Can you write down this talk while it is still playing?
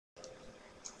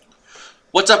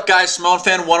What's up, guys?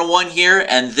 Fan 101 here,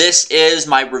 and this is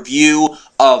my review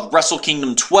of Wrestle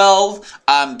Kingdom 12.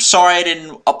 I'm sorry I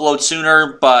didn't upload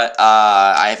sooner, but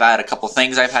I've had a couple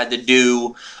things I've had to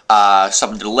do,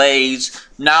 some delays.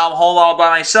 Now I'm home all by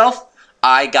myself.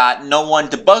 I got no one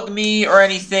to bug me or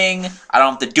anything. I don't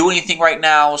have to do anything right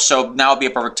now, so now would be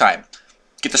a perfect time.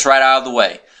 Get this right out of the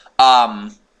way.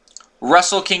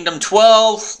 Wrestle Kingdom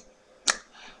 12...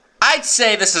 I'd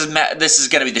say this is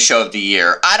going to be the show of the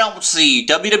year. I don't see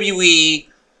WWE,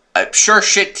 sure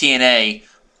shit TNA,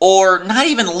 or not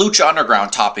even Lucha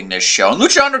Underground topping this show. And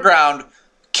Lucha Underground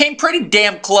came pretty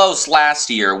damn close last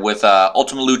year with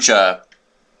Ultima Lucha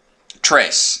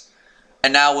Tres.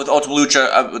 And now with with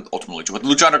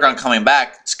Lucha Underground coming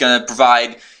back, it's going to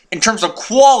provide, in terms of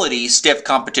quality, stiff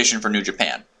competition for New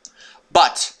Japan.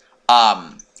 But,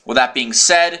 with that being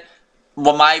said,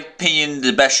 well, my opinion,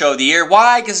 the best show of the year.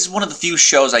 Why? I guess it's one of the few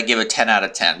shows I give a 10 out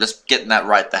of 10. Just getting that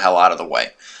right the hell out of the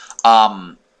way.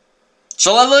 So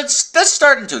let's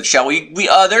start into it, shall we?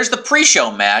 There's the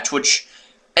pre-show match, which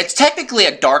it's technically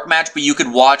a dark match, but you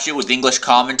could watch it with English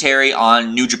commentary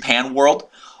on New Japan World.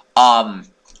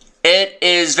 It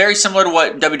is very similar to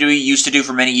what WWE used to do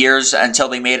for many years until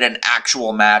they made it an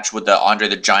actual match with the Andre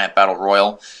the Giant Battle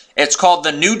Royal. It's called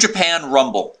the New Japan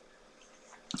Rumble.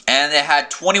 And it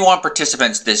had 21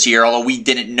 participants this year, although we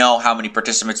didn't know how many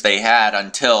participants they had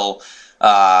until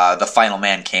the final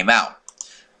man came out.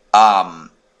 Yeah,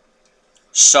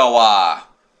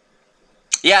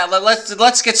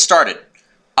 let's get started.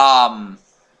 Oh,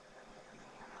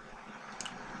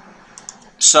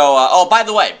 by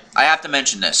the way, I have to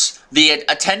mention this: the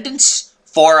attendance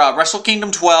for Wrestle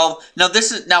Kingdom 12. Now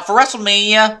for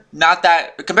WrestleMania, not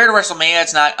that compared to WrestleMania,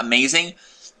 it's not amazing,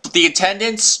 but the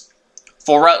attendance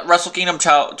for Wrestle Kingdom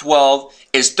 12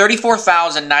 is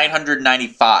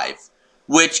 34,995,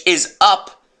 which is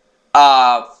up,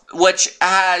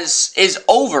 is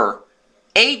over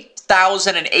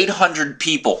 8,800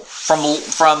 people from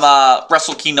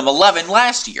Wrestle Kingdom 11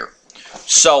 last year.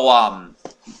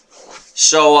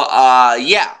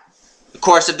 Yeah. Of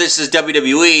course, if this is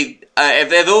WWE, if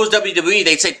it was WWE,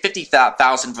 they'd say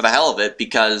 50,000 for the hell of it,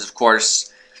 because of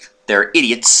course they're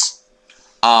idiots.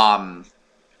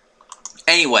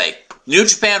 Anyway, New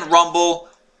Japan Rumble,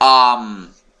 it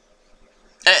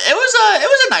was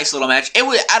a nice little match. It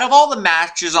was, out of all the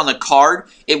matches on the card,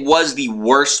 it was the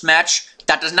worst match.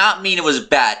 That does not mean it was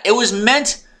bad. It wasn't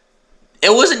meant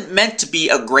to be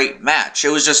a great match.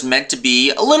 It was just meant to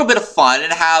be a little bit of fun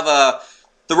and have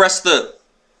the rest of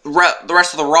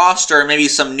the roster and maybe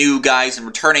some new guys and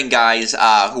returning guys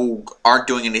who aren't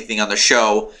doing anything on the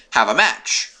show have a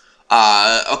match.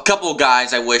 A couple of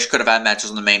guys I wish could have had matches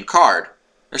on the main card,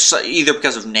 either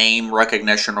because of name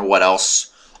recognition or what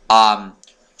else.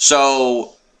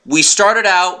 So we started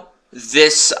out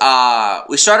this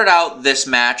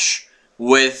match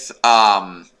with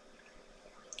God,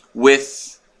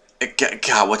 what's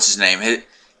his name?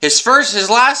 His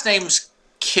last name's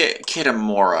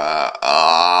Kitamura.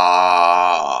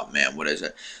 Man, what is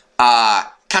it?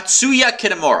 Tetsuya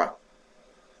Kitamura.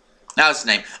 That was his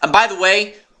name. And by the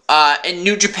way, in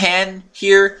New Japan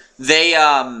here,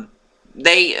 because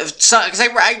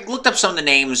I looked up some of the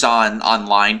names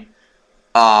online,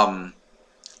 and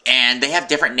they have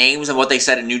different names than what they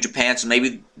said in New Japan.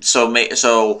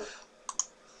 So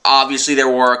obviously there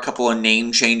were a couple of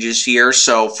name changes here.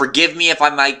 So forgive me if I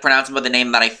might pronounce them by the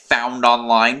name that I found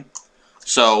online.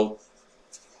 So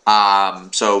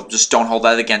just don't hold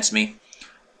that against me.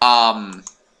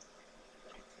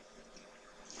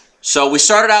 So we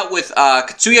started out with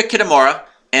Tetsuya Kitamura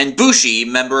and Ibushi,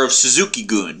 member of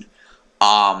Suzuki-gun. They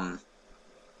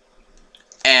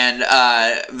had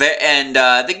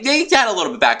a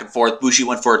little bit back and forth. Ibushi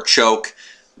went for a choke.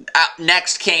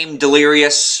 Next came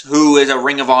Delirious, who is a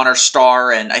Ring of Honor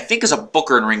star, and I think is a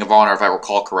booker in Ring of Honor, if I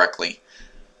recall correctly.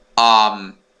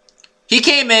 He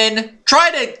came in,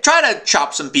 tried to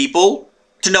chop some people,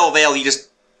 to no avail. He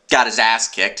just got his ass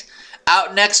kicked.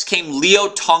 Out next came Leo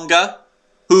Tonga,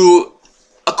 who,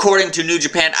 according to New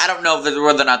Japan, I don't know whether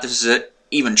or not this is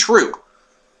even true,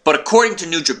 but according to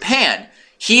New Japan,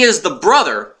 he is the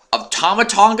brother of Tama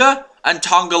Tonga and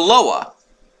Tonga Loa.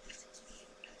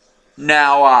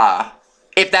 Now,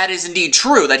 if that is indeed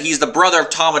true, that he's the brother of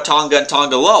Tama Tonga and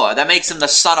Tonga Loa, that makes him the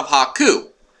son of Haku.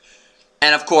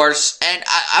 And of course,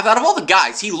 out of all the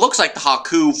guys, he looks like the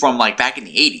Haku from like back in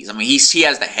the 80s. I mean, he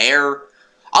has the hair.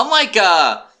 Unlike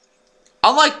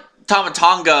Tama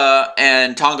Tonga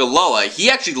and Tonga Loa, he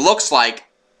actually looks like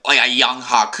a young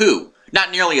Haku. Not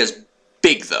nearly as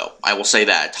big, though, I will say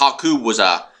that. Haku was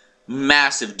a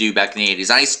massive dude back in the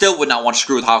 80s. And I still would not want to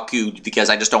screw with Haku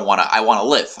because I just don't want to. I want to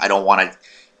live. I don't want to.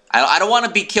 I don't want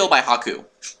to be killed by Haku.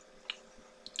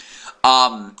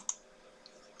 Out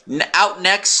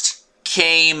next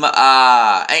came,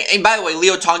 and by the way,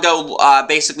 Leo Tonga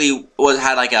basically was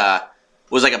like a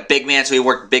big man, so he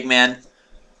worked big man.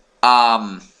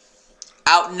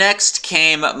 Out next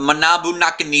came Manabu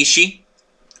Nakanishi,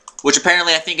 which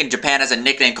apparently I think in Japan has a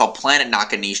nickname called Planet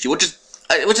Nakanishi, which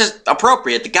is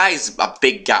appropriate. The guy's a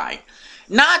big guy,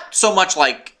 not so much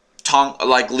like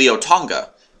Leo Tonga,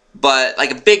 but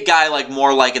like a big guy, like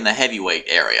more like in the heavyweight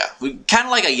area. Kind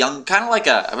of like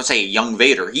I would say a young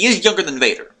Vader. He is younger than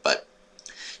Vader, but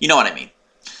you know what I mean.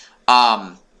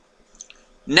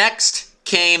 Next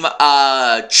came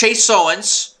Chase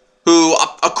Owens, who,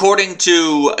 according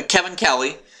to Kevin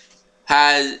Kelly,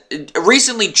 has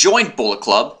recently joined Bullet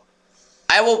Club.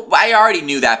 I already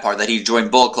knew that part, that he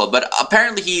joined Bullet Club, but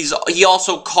apparently he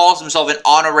also calls himself an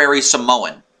honorary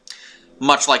Samoan,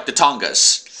 much like the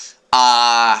Tongas.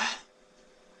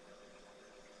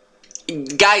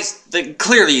 Guys,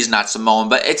 clearly he's not Samoan,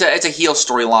 but it's a heel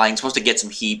storyline, supposed to get some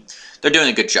heat. They're doing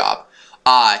a good job.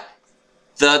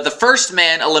 The first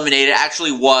man eliminated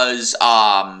actually was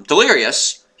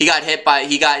Delirious. He got hit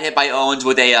by Owens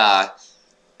with a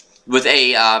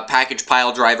package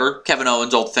pile driver. Kevin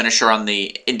Owens' old finisher on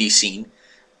the indie scene.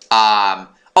 Oh,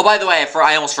 by the way,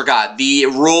 I almost forgot. The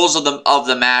rules of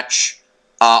the match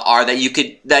are that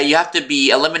you have to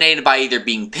be eliminated by either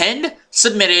being pinned,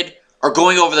 submitted, or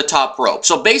going over the top rope.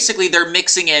 So basically, they're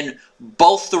mixing in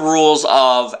both the rules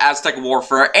of Aztec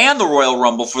Warfare and the Royal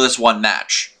Rumble for this one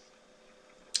match.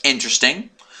 Interesting.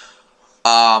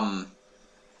 Out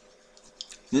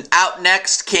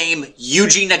next came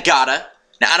Yuji Nagata.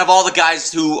 Now, out of all the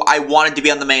guys who I wanted to be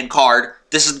on the main card,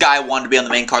 this is the guy I wanted to be on the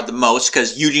main card the most,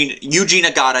 because Yuji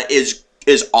Nagata is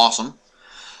awesome.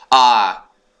 Yuji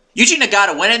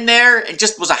Nagata went in there and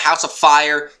just was a house of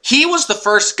fire. He was the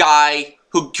first guy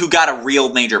who got a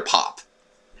real major pop.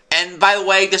 And by the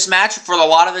way, this match, for a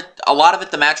lot of it,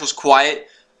 the match was quiet.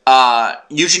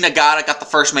 Yuji Nagata got the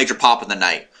first major pop of the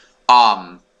night.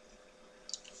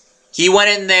 He went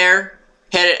in there,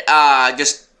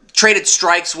 just traded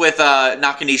strikes with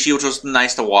Nakanishi, which was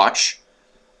nice to watch.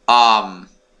 And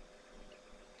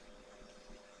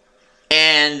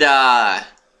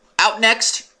out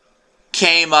next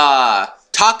came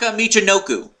Taka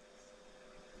Michinoku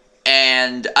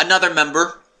and another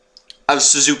member of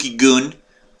Suzuki Gun.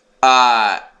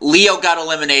 Leo got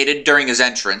eliminated during his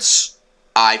entrance.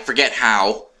 I forget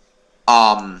how.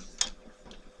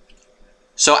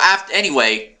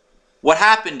 Anyway, what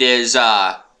happened is,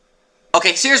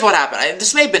 okay, so here's what happened.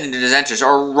 This may have been in his entrance,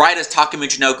 or right as Taka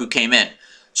Michinoku came in.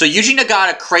 So Yuji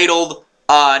Nagata cradled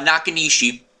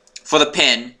Nakanishi for the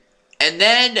pin, and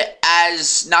then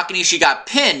as Nakanishi got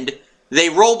pinned, they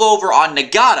rolled over on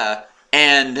Nagata,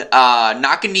 and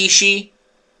Nakanishi,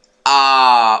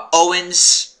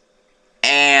 Owens,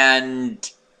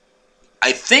 and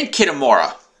I think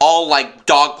Kitamura all like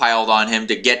dogpiled on him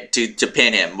to get to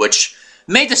pin him, which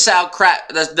made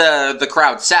the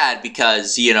crowd sad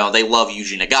because, you know, they love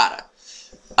Yuji Nagata.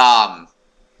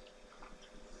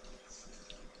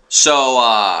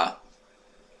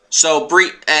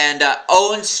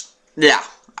 Owens, yeah,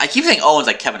 I keep saying Owens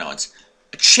like Kevin Owens.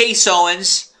 Chase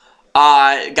Owens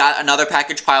got another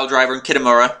package pile driver, and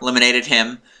Kitamura eliminated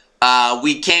him.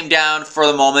 We came down for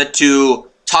the moment to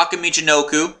Taka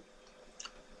Michinoku,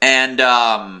 and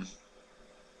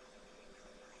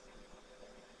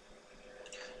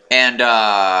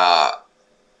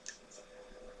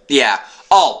yeah.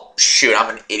 Oh, shoot, I'm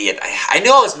an idiot. I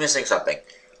knew I was missing something.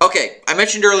 Okay, I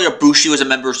mentioned earlier Bushi was a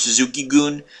member of Suzuki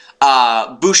Gun.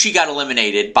 Bushi got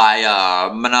eliminated by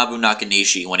Manabu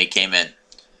Nakanishi when he came in.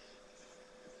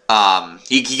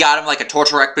 He got him like a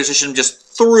torture rack position,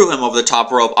 just threw him over the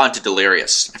top rope onto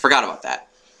Delirious. I forgot about that.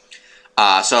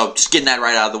 So just getting that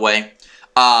right out of the way.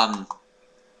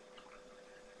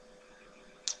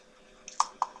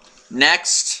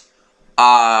 Next,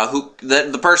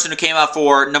 the person who came out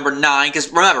for number 9,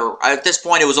 because remember, at this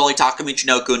point it was only Taka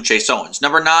Michinoku and Chase Owens.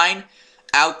 Number 9,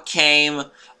 out came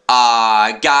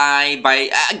a guy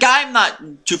I'm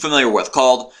not too familiar with,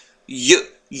 called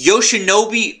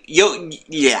Yoshinobu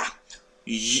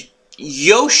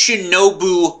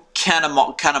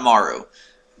Kanemaru.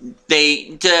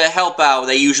 To help out,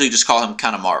 they usually just call him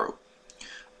Kanemaru.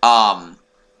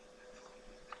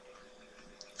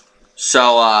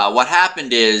 What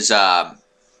happened is,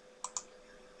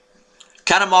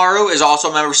 Kanemaru is also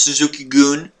a member of Suzuki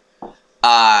Gun.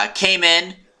 Came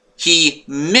in, he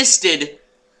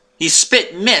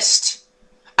spit mist.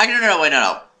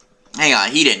 No. Hang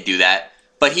on, he didn't do that.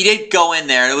 But he did go in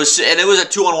there, and it was a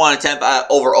 2-on-1 attempt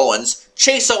over Owens.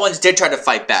 Chase Owens did try to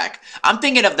fight back. I'm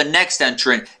thinking of the next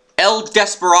entrant, El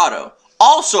Desperado,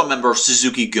 also a member of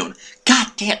Suzuki-gun. God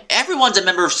damn, everyone's a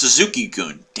member of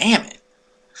Suzuki-gun. Damn it.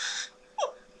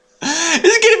 This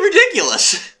is getting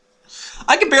ridiculous.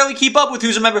 I can barely keep up with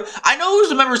who's a member. I know who's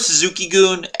a member of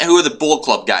Suzuki-gun and who the Bullet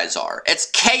Club guys are. It's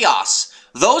Chaos.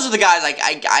 Those are the guys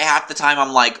I half the time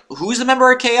I'm like, who's the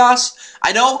member of Chaos?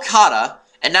 I know Okada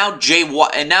and now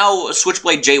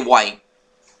Switchblade Jay White.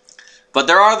 But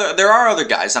there are other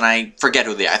guys and I forget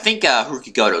who they are. I think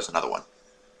Hirooki Goto is another one.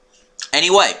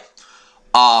 Anyway,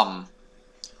 and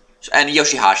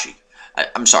Yoshihashi.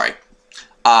 I'm sorry.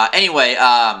 Anyway,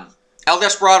 El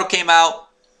Desperado came out.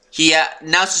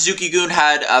 Now Suzuki-gun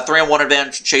had a 3-on-1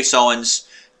 advantage. Chase Owens,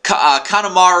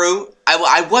 Kanemaru.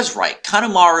 I was right.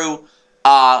 Kanemaru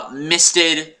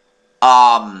misted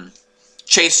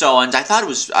Chase Owens. I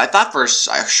thought first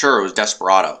sure it was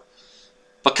Desperado,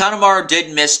 but Kanemaru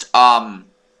did miss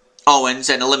Owens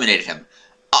and eliminated him.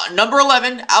 Number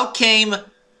 11, out came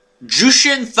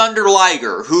Jushin Thunder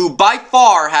Liger, who by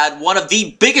far had one of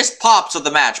the biggest pops of the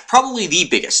match, probably the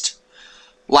biggest.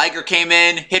 Liger came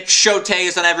in, hit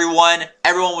shotes on everyone.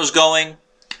 Everyone was going.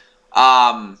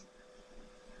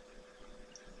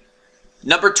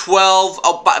 Number 12.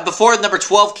 Oh, before number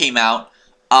 12 came out,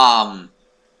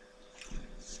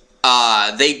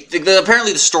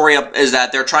 apparently the story is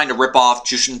that they're trying to rip off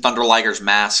Jushin Thunder Liger's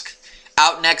mask.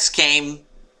 Out next came,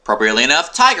 appropriately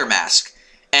enough, Tiger Mask,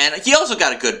 and he also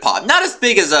got a good pop. Not as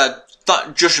big as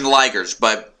Jushin Liger's,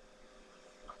 but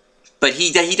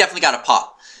he definitely got a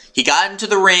pop. He got into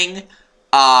the ring.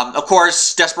 Of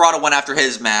course, Desperado went after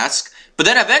his mask. But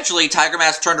then eventually, Tiger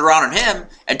Mask turned around on him,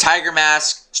 and Tiger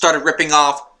Mask started ripping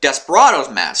off Desperado's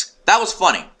mask. That was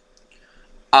funny.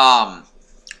 Out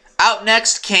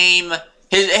next came...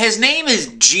 His name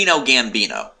is Gino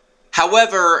Gambino.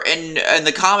 However, in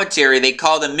the commentary, they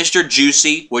called him Mr.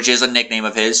 Juicy, which is a nickname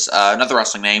of his, another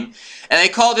wrestling name. And they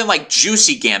called him, like,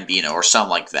 Juicy Gambino or something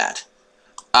like that.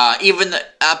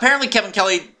 Apparently Kevin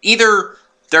Kelly, either...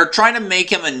 They're trying to make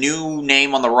him a new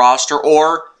name on the roster,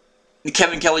 or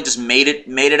Kevin Kelly just made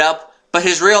it up. But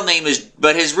his real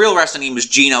wrestling name is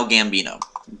Gino Gambino.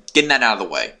 Getting that out of the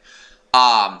way.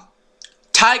 As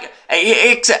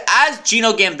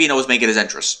Gino Gambino was making his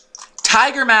entrance,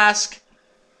 Tiger Mask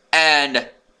and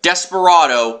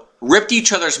Desperado ripped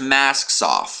each other's masks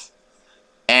off.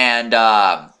 And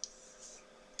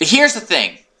here's the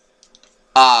thing: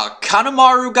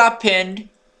 Kanemaru got pinned.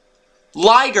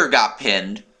 Liger got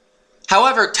pinned.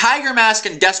 However, Tiger Mask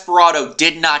and Desperado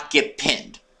did not get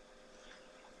pinned.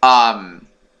 But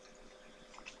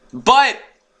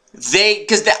I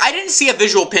didn't see a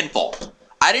visual pinfall.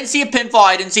 I didn't see a pinfall,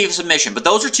 I didn't see a submission. But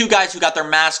those are two guys who got their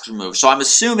masks removed. So I'm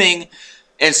assuming,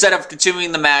 instead of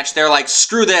continuing the match, they're like,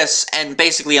 screw this, and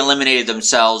basically eliminated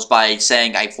themselves by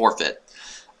saying, I forfeit.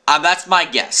 That's my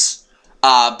guess.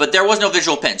 But there was no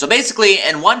visual pin. So basically,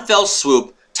 in one fell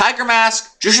swoop, Tiger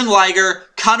Mask, Jushin Liger,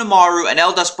 Kanemaru, and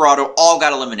El Desperado all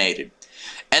got eliminated.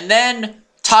 And then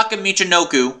Taka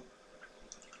Michinoku,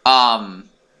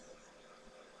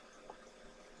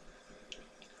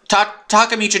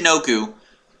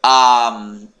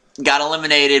 got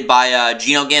eliminated by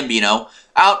Gino Gambino.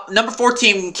 Out number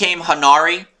 14 came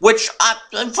Hanari, which for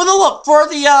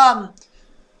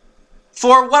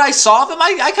what I saw of him,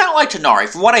 I kind of liked Hanari.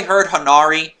 From what I heard,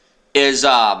 Hanari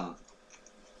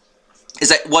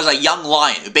was a young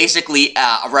lion, basically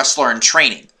a wrestler in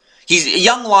training.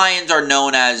 Young lions are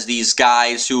known as these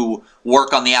guys who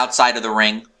work on the outside of the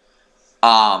ring.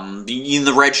 In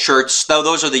the red shirts, though,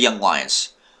 those are the young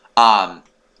lions.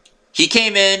 He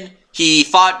came in, he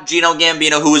fought Gino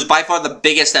Gambino, who was by far the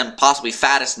biggest and possibly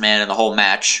fattest man in the whole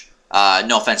match.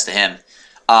 No offense to him.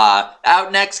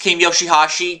 Out next came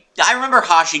Yoshihashi. I remember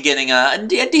Hashi getting a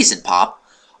decent pop.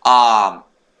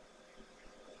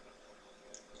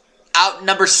 Out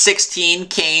number 16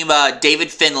 came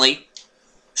David Finlay.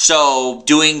 So,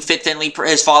 doing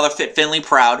his father Fit Finlay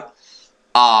proud.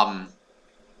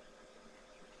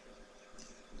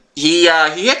 He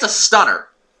hits a stunner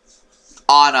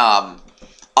on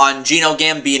Gino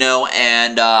Gambino,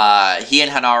 and he and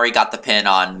Hanari got the pin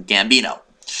on Gambino.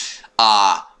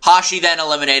 Hashi then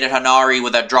eliminated Hanari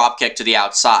with a drop kick to the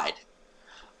outside.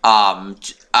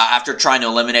 After trying to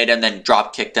eliminate him, then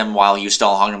drop kicked him while he was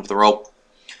still hung him with the rope.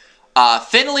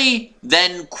 Finlay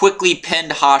then quickly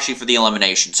pinned Hashi for the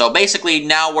elimination. So basically,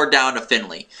 now we're down to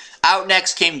Finlay. Out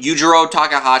next came Yujiro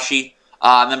Takahashi,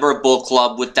 a member of Bullet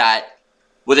Club, with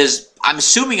his, I'm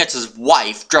assuming it's his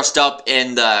wife, dressed up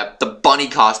in the bunny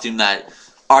costume that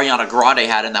Ariana Grande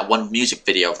had in that one music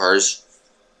video of hers.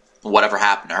 Whatever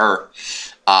happened to her.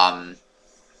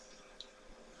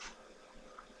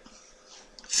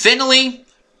 Finlay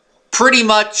pretty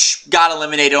much got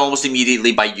eliminated almost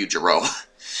immediately by Yujiro.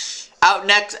 Out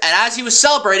next, and as he was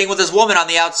celebrating with his woman on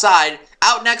the outside,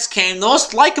 out next came the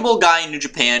most likable guy in New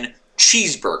Japan,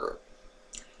 Cheeseburger.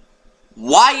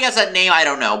 Why he has that name, I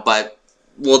don't know, but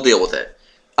we'll deal with it.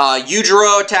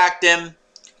 Yujiro attacked him.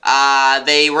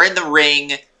 They were in the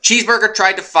ring. Cheeseburger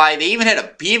tried to fight. He even had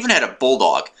a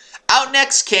bulldog. Out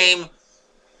next came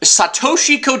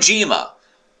Satoshi Kojima.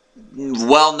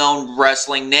 Well-known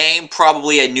wrestling name,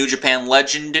 probably a New Japan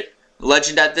legend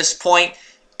at this point,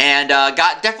 and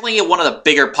got definitely one of the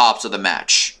bigger pops of the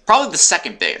match. Probably the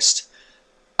second biggest.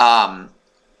 Not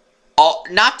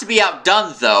to be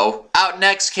outdone, though, out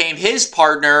next came his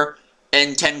partner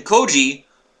in Tenkoji,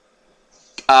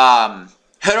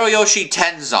 Hiroyoshi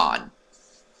Tenzan.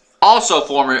 Also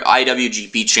former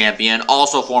IWGP champion,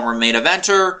 also former main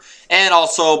eventer, and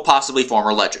also possibly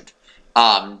former legend.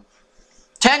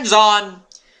 Tenzan,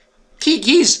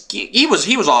 he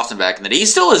was awesome back in the day. He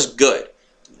still is good.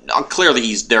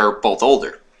 Clearly, they're both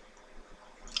older.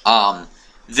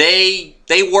 They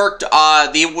worked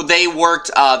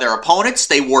their opponents.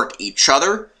 They worked each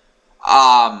other.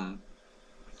 Hang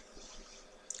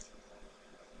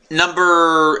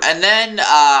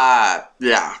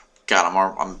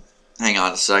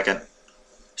on a second.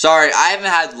 Sorry, I haven't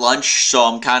had lunch, so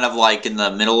I'm kind of like in the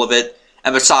middle of it.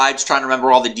 And besides, trying to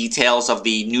remember all the details of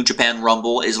the New Japan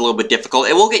Rumble is a little bit difficult.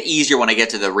 It will get easier when I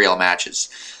get to the real matches.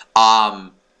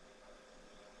 But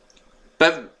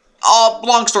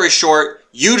long story short,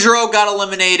 Yujiro got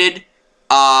eliminated.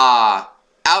 I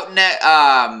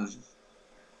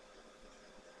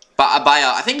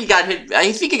think he got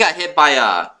hit by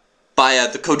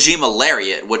the Kojima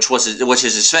Lariat, which is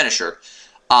his finisher.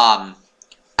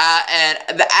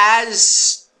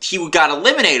 As he got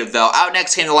eliminated, though, out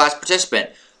next came the last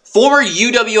participant. Former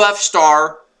UWF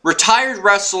star, retired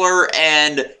wrestler,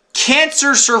 and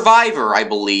cancer survivor, I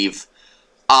believe.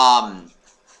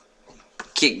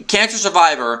 Cancer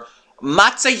survivor,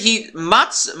 Masahito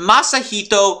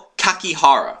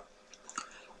Kakihara.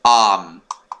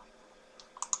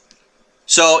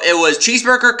 So it was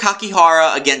Cheeseburger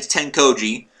Kakihara against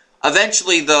Tenkoji.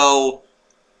 Eventually, though,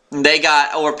 they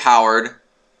got overpowered.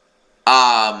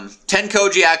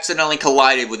 Tenkoji accidentally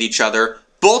collided with each other.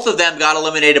 Both of them got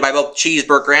eliminated by both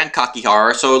Cheeseburger and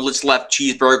Kakihara, so it's left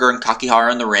Cheeseburger and Kakihara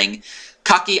in the ring.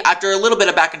 After a little bit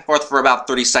of back and forth for about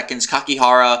 30 seconds,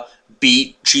 Kakihara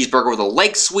beat Cheeseburger with a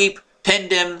leg sweep,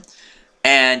 pinned him,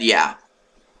 and yeah.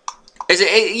 Is it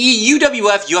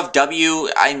UWF, UFW?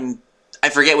 I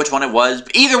forget which one it was.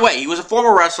 But either way, he was a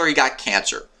former wrestler. He got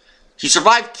cancer. He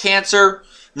survived cancer.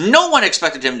 No one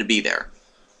expected him to be there.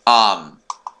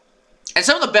 And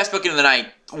some of the best booking of the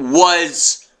night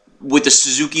was with the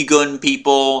Suzuki Gun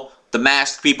people, the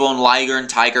masked people in Liger and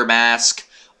Tiger Mask,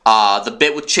 the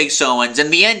bit with Chase Owens,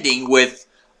 and the ending with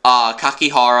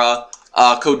Kakihara,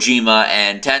 Kojima,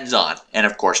 and Tenzan, and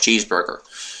of course Cheeseburger.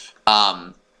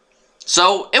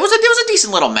 So it was a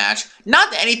decent little match.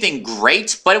 Not anything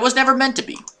great, but it was never meant to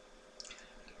be.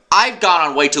 I've gone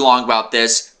on way too long about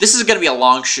this. This is going to be a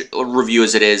long review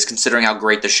as it is, considering how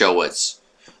great the show was.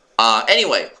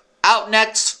 Anyway, out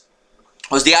next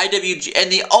was the IWG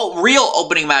and the real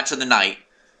opening match of the night.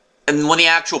 And when the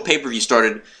actual pay-per-view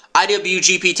started,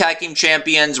 IWGP Tag Team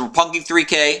Champions Roppongi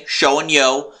 3K, Sho and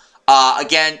Yo,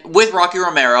 again with Rocky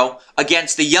Romero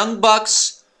against the Young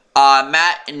Bucks,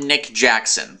 Matt and Nick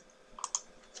Jackson.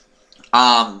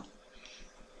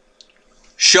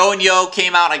 Sho and Yo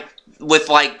came out with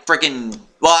like freaking,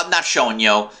 well, not Sho and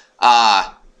Yo,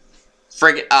 for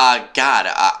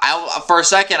a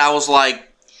second I was like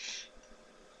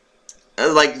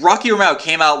Rocky Romero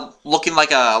came out looking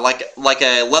like a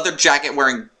leather jacket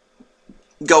wearing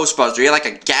Ghostbuster. He had like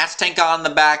a gas tank on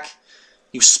the back.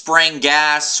 He was spraying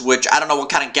gas, which I don't know what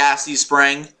kind of gas he's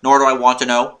spraying, nor do I want to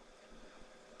know.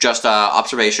 Just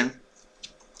observation.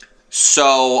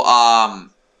 So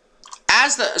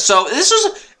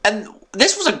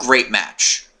this was a great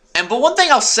match. But one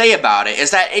thing I'll say about it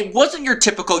is that it wasn't your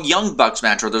typical Young Bucks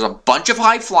match where there's a bunch of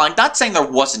high flying. Not saying there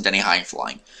wasn't any high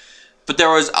flying, but there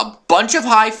was a bunch of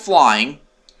high flying.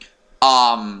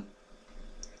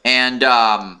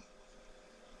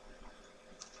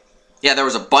 Yeah, there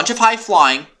was a bunch of high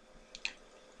flying.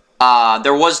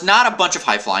 There was not a bunch of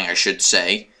high flying, I should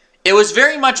say. It was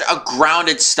very much a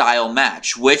grounded style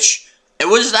match, which it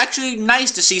was actually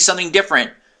nice to see something different,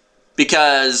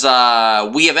 because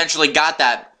we eventually got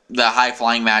the high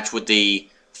flying match with the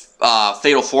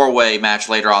Fatal 4-Way match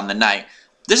later on in the night.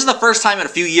 This is the first time in a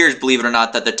few years, believe it or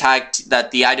not, that the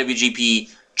IWGP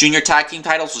Junior Tag Team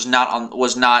titles was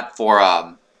not for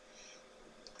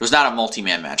It was not a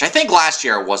multi-man match. I think last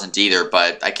year it wasn't either,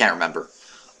 but I can't remember.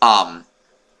 But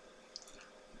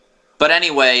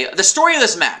anyway, the story of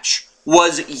this match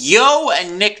was Yo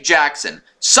and Nick Jackson.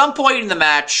 Some point in the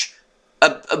match,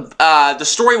 the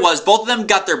story was both of them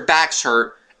got their backs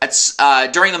hurt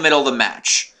during the middle of the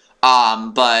match.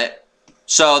 So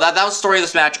that was the story of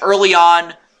this match. Early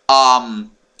on,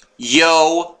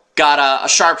 Yo got a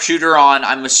sharpshooter on,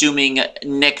 I'm assuming,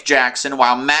 Nick Jackson,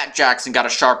 while Matt Jackson got a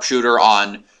sharpshooter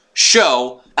on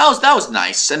Sho. That was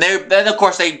nice. And then of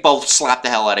course they both slapped the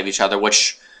hell out of each other,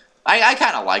 which I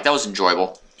kind of liked. That was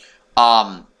enjoyable.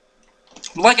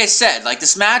 Like I said, like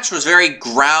this match was very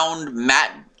ground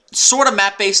sort of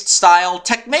mat-based style,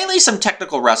 mainly some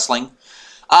technical wrestling,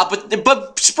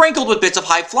 but sprinkled with bits of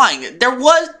high flying. There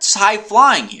was high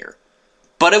flying here,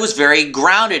 but it was very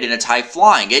grounded in its high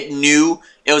flying. It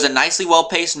was a nicely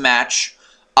well-paced match.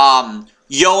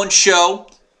 Yo and Sho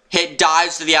hit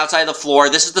dives to the outside of the floor.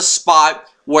 This is the spot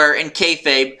where, in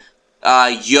kayfabe,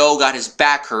 Yo got his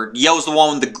back hurt. Yo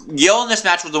in this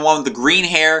match was the one with the green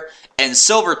hair and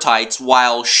silver tights,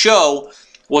 while Sho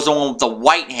was the one with the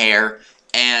white hair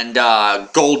and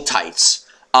gold tights.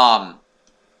 I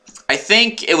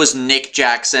think it was Nick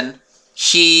Jackson.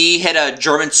 He hit a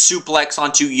German suplex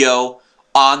onto Yo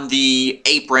on the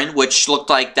apron, which looked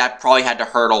like that probably had to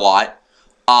hurt a lot.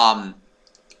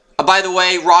 By the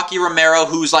way, Rocky Romero,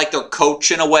 who's like their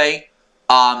coach in a way,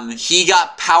 he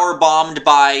got power bombed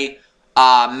by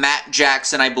Matt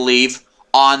Jackson, I believe,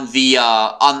 on the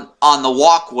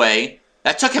walkway.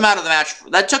 That took him out of the match.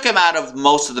 That took him out of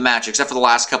most of the match, except for the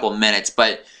last couple of minutes.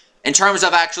 But in terms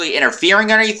of actually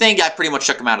interfering or anything, that pretty much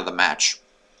took him out of the match.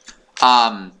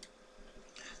 The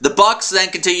Bucks then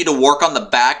continued to work on the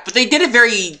back, but they did it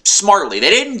very smartly. They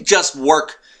didn't just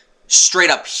work straight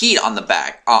up heat on the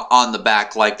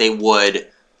back, like they would,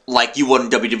 like you would in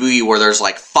WWE, where there's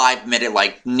like 5-minute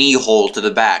like knee hold to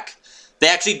the back. They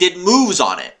actually did moves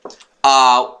on it.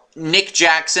 Nick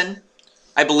Jackson,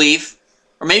 I believe,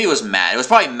 or maybe it was Matt. It was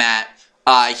probably Matt.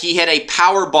 He hit a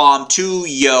power bomb to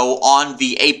Yo on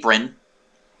the apron.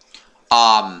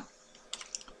 And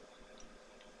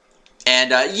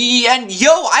Yo,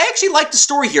 I actually like the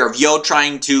story here of Yo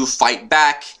trying to fight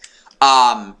back.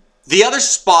 The other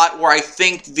spot where I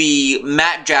think the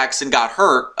Matt Jackson got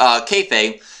hurt,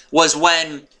 kayfabe, was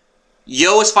when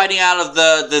Yo was fighting out of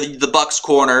the Bucks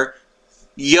corner.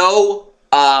 Yo,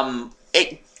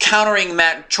 countering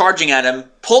Matt, charging at him,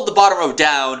 pulled the bottom rope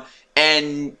down,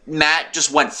 and Matt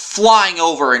just went flying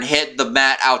over and hit the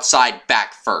mat outside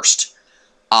back first.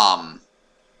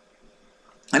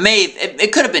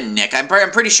 It could have been Nick. I'm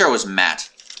pretty sure it was Matt.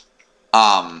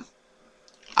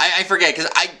 I forget, because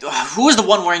who was the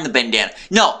one wearing the bandana?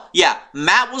 No, yeah,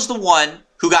 Matt was the one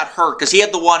who got hurt, because he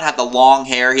had the long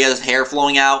hair. He had his hair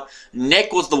flowing out.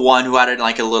 Nick was the one who had it in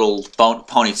like a little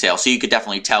ponytail, so you could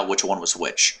definitely tell which one was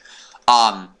which.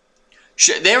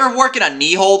 They were working a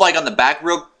knee hold like on the back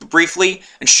real briefly,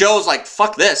 and Sho was like,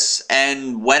 fuck this,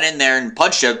 and went in there and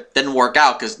punched it. Didn't work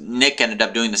out, because Nick ended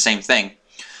up doing the same thing.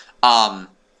 But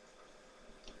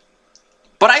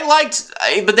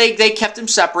they kept him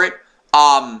separate.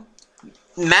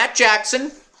 Matt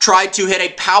Jackson tried to hit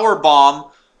a power bomb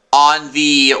on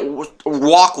the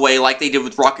walkway like they did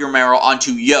with Rocky Romero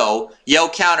onto Yo. Yo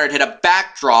countered, hit a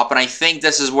backdrop, and I think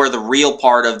this is where the real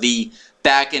part of the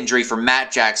back injury for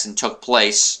Matt Jackson took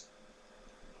place.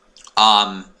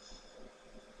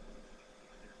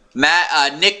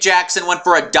 Nick Jackson went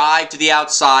for a dive to the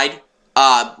outside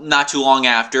not too long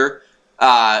after.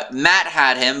 Matt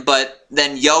had him, but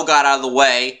then Yo got out of the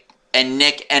way, and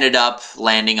Nick ended up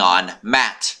landing on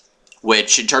Matt.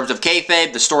 Which, in terms of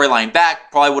kayfabe, the storyline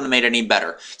back, probably wouldn't have made it any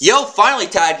better. Yo finally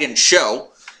tagged in Sho,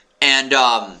 and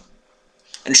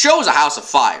Sho was a house of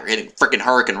fire, hitting freaking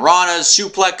Hurricane Ranas,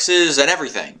 suplexes, and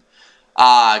everything.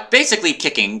 Basically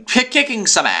kicking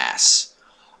some ass.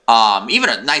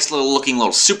 Even a nice looking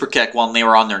little super kick when they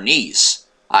were on their knees,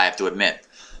 I have to admit.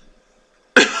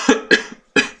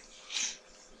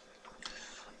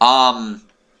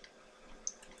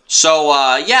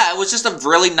 Yeah, it was just a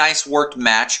really nice worked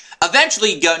match.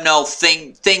 Eventually,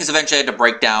 things eventually had to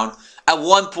break down. At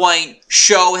one point,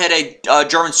 Sho hit a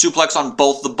German suplex on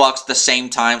both the Bucks at the same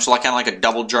time, so like kind of like a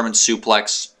double German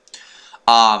suplex.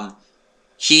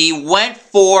 He went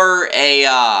for a,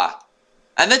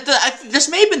 and this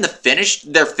may have been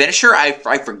their finisher.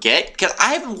 I forget, because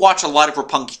I haven't watched a lot of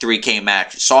Roppongi 3K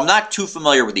matches, so I'm not too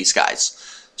familiar with these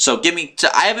guys. So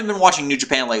I haven't been watching New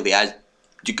Japan lately, as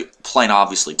you could plain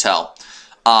obviously tell.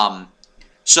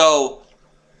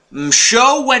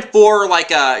 Sho went for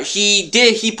like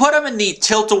he put him in the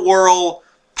tilt-a-whirl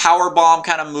powerbomb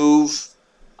kind of move.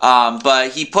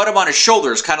 But he put him on his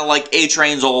shoulders, kind of like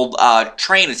A-Train's old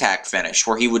train attack finish,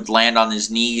 where he would land on his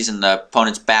knees and the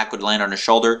opponent's back would land on his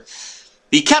shoulder.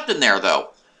 He kept him there, though.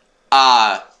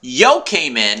 Yo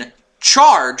came in,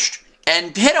 charged,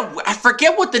 and hit a... I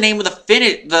forget what the name of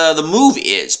the move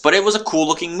is, but it was a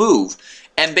cool-looking move.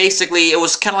 And basically, it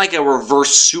was kind of like a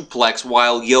reverse suplex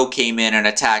while Yo came in and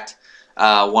attacked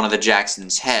one of the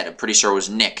Jackson's head. I'm pretty sure it was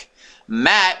Nick.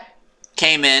 Matt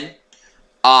came in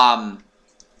and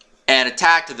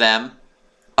attacked them.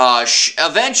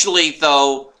 Eventually,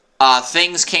 though,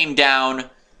 things came down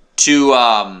to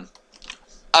a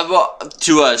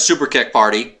super kick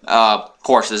party. Of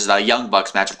course, this is a Young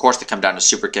Bucks match. Of course, they come down to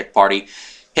super kick party.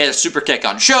 Hit a super kick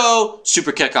on Sho,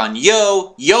 super kick on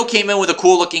Yo. Yo came in with a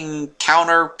cool looking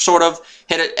counter, sort of.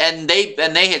 Hit it, and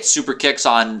they hit super kicks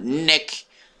on Nick,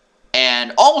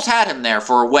 and almost had him there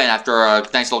for a win after a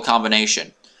nice little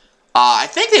combination. I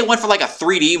think they went for like a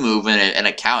 3D move and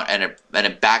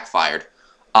it backfired.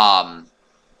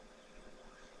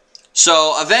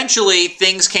 So eventually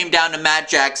things came down to Matt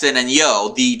Jackson and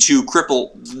Yo, the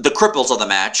cripples of the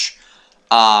match.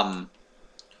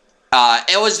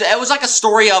 It was like a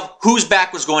story of whose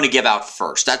back was going to give out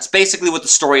first. That's basically what the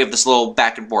story of this little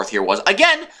back and forth here was.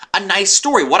 Again, a nice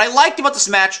story. What I liked about this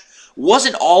match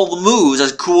wasn't all the moves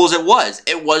as cool as it was.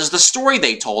 It was the story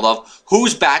they told of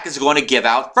whose back is going to give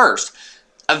out first.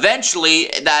 Eventually,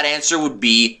 that answer would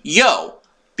be Yo,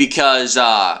 because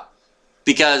Matt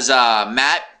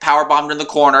powerbombed in the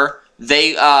corner.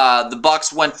 The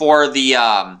Bucks went for the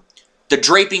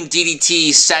draping DDT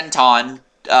senton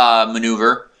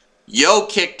maneuver. Yo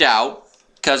kicked out,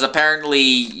 because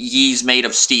apparently he's made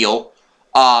of steel.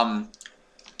 And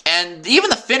even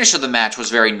the finish of the match was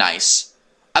very nice.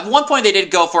 At one point they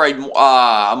did go for a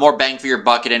more bang for your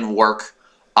buck. It didn't work.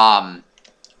 But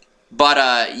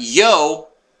Yo,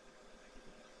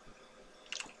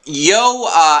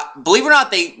 believe it or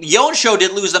not, Yo and Sho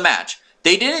did lose the match.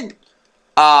 They didn't,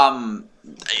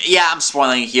 yeah, I'm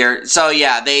spoiling it here. So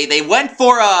yeah, they went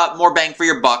for a more bang for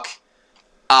your buck.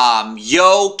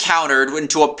 Yo countered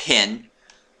into a pin.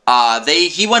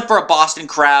 He went for a Boston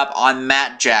Crab on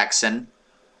Matt Jackson.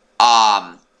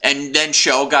 And then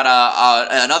Sho got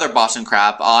another Boston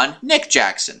Crab on Nick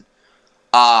Jackson.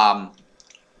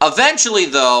 Eventually,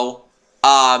 though,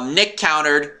 Nick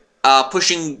countered,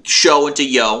 pushing Sho into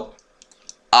Yo.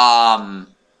 Then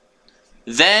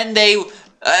in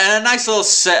a nice little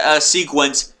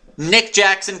sequence, Nick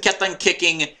Jackson kept on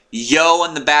kicking Yo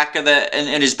in the back of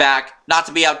in his back. Not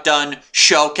to be outdone,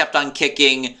 Sho kept on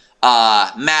kicking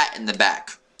Matt in the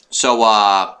back. So,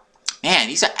 man,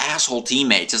 these are asshole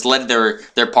teammates. Just letting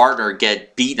their partner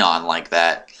get beaten on like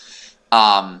that.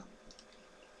 After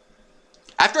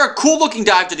a cool-looking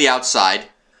dive to the outside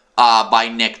by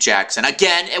Nick Jackson,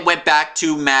 again, it went back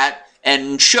to Matt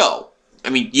and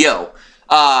Yo.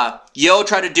 Yo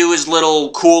tried to do his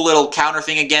cool little counter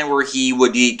thing again, where he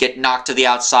would get knocked to the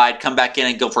outside, come back in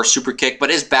and go for a super kick, but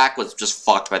his back was just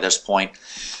fucked by this point.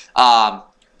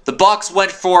 The Bucks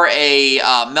went for a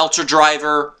Meltzer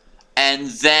driver, and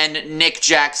then Nick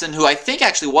Jackson, who I think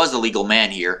actually was the legal man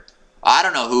here. I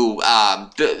don't know who.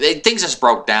 Things just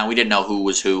broke down. We didn't know who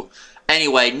was who.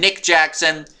 Anyway, Nick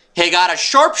Jackson, he got a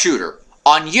sharpshooter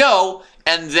on Yo,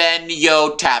 and then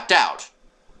Yo tapped out.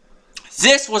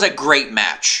 This was a great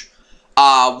match.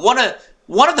 One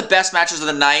of the best matches of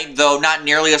the night, though not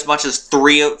nearly as much as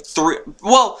three.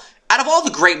 Well, out of all the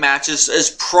great matches,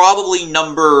 is probably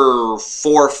number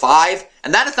 4 or 5,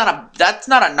 and that's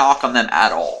not a knock on them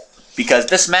at all, because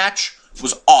this match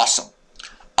was awesome.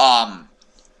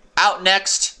 Out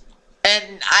next,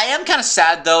 and I am kind of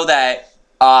sad though that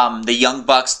the Young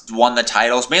Bucks won the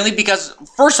titles, mainly because,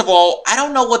 first of all, I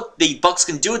don't know what the Bucks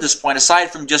can do at this point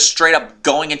aside from just straight up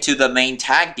going into the main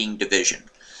tag team division.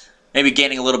 Maybe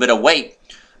gaining a little bit of weight.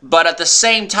 But at the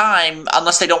same time,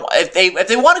 unless they don't, if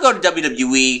they want to go to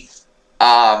WWE,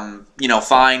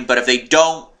 fine. But if they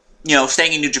don't,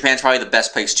 staying in New Japan is probably the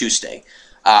best place to stay.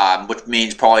 Which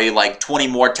means probably like 20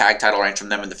 more tag title reigns from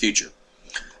them in the future.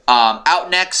 Out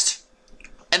next,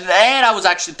 and then I was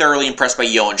actually thoroughly impressed by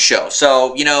Yo and Sho.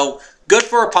 So, good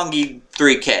for Roppongi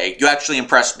 3K. You actually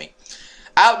impressed me.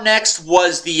 Out next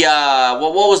was the,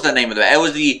 what was the name of it? It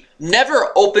was the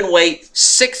Never Openweight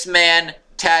 6-man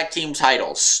tag team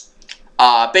titles.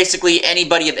 Basically,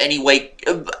 anybody of any weight.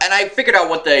 And I figured out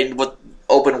what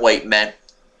Openweight meant.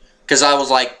 Because I was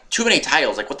like, too many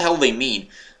titles. Like, what the hell do they mean?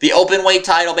 The Openweight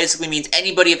title basically means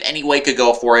anybody of any weight could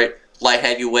go for it. Light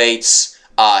heavyweights,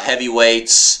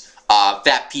 heavyweights,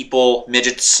 fat people,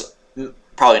 midgets.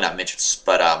 Probably not midgets,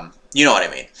 but you know what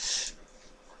I mean.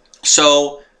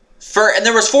 So... and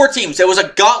there was 4 teams. It was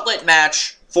a gauntlet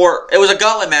match it was a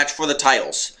gauntlet match for the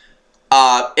titles.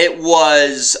 It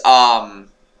was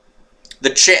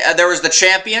there was the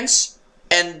champions,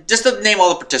 and just to name all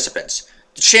the participants.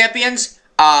 The champions,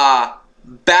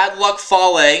 Bad Luck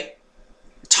Fale,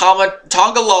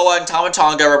 Tonga Loa and Tama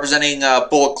Tonga representing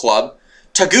Bullet Club,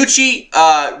 Taguchi,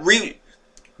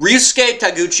 Ryusuke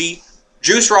Taguchi,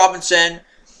 Juice Robinson,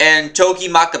 and Toki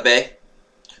Makabe,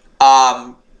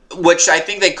 which I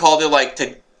think they called it like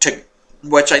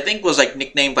which I think was like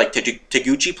nicknamed like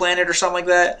Taguchi Planet or something like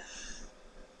that.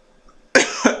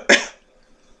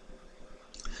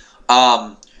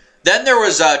 Then there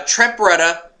was Trent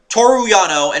Beretta, Toru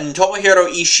Yano, and Tomohiro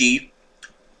Ishii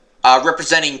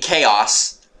representing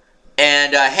Chaos.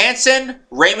 And Hansen,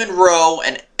 Raymond Rowe,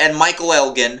 and Michael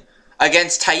Elgin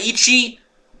against Taichi,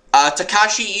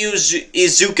 Takashi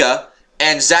Iizuka,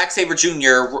 and Zack Sabre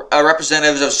Jr.,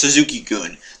 representatives of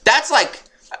Suzuki-gun. That's like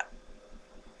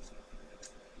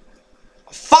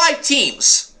 5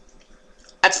 teams.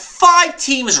 That's 5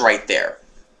 teams right there.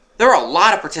 There are a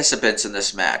lot of participants in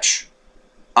this match.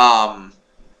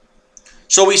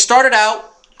 So we started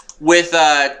out with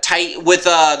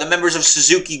the members of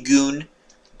Suzuki-gun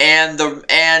and with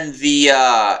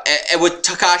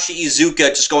Takashi Iizuka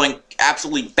just going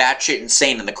absolutely batshit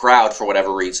insane in the crowd for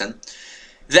whatever reason.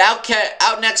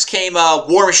 Out next came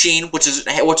War Machine, which is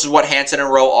what Hansen and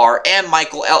Rowe are, and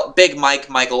Michael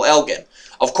Elgin.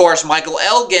 Of course, Michael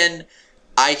Elgin.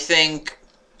 I think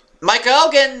Michael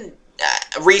Elgin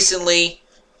recently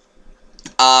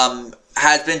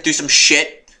has been through some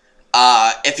shit.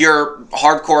 If you're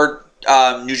hardcore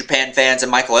New Japan fans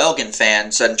and Michael Elgin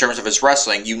fans, in terms of his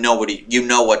wrestling, you know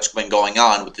what's been going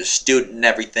on with the student and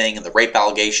everything, and the rape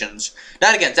allegations.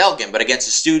 Not against Elgin, but against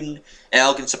the student, and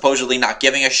Elgin supposedly not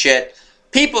giving a shit.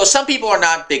 Some people are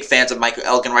not big fans of Michael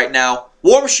Elgin right now.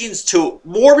 War Machine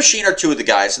are 2 of the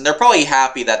guys, and they're probably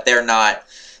happy that they're not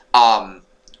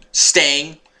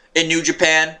staying in New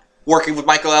Japan, working with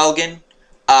Michael Elgin,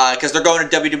 because they're going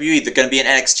to WWE. They're going to be in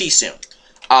NXT soon.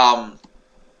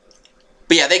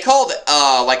 But yeah, they called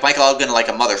like Michael Elgin like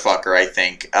a motherfucker, I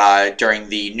think, during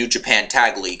the New Japan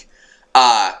Tag League.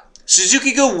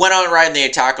 Suzuki-gun went on right in the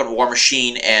attack on War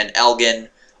Machine and Elgin.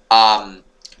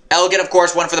 Elgin, of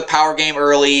course, went for the power game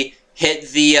early, hit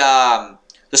the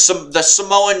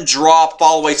Samoan drop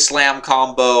fallaway slam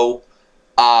combo,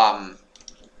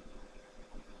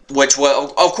 which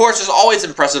was, of course, is always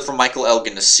impressive for Michael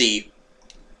Elgin to see.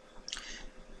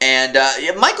 And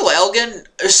Michael Elgin,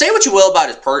 say what you will about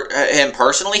him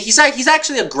personally, he's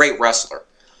actually a great wrestler,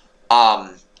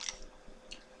 and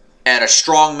a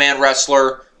strongman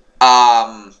wrestler.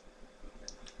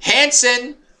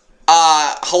 Hansen,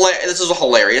 this is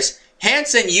hilarious.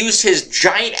 Hansen used his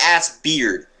giant ass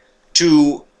beard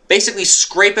to basically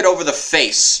scrape it over the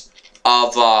face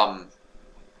of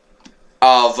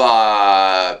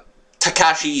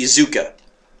Takashi Iizuka.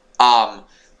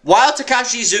 While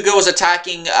Takashi Iizuka was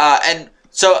attacking, and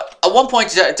so at one point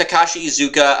Takashi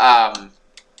Iizuka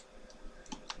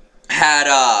had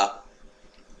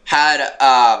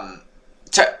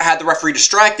the referee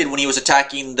distracted when he was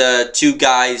attacking the 2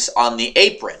 guys on the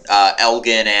apron,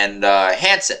 Elgin and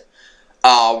Hansen.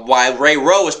 While Ray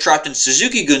Rowe was trapped in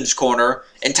Suzuki-gun's corner,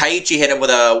 and Taichi hit him with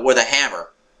a hammer.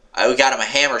 We got him a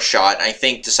hammer shot, and I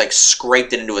think just like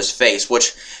scraped it into his face,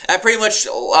 which that pretty much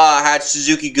had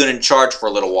Suzuki-gun in charge for a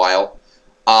little while.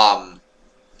 I'm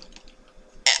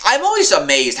always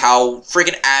amazed how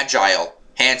freaking agile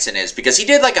Hansen is, because he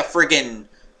did like a freaking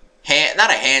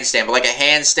not a handstand, but like a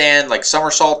handstand, like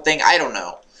somersault thing. I don't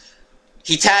know.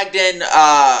 He tagged in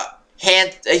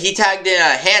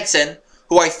Hansen,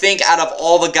 who I think out of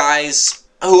all the guys,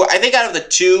 out of the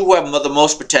 2 who have the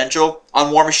most potential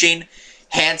on War Machine,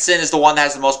 Hansen is the one that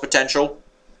has the most potential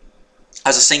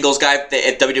as a singles guy,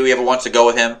 if WWE ever wants to go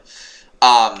with him.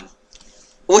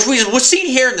 Which was seen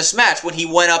here in this match when he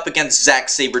went up against Zack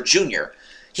Sabre Jr.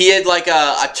 He had like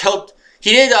a tilt.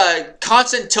 He did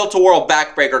constant tilt-a-whirl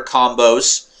backbreaker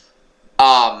combos.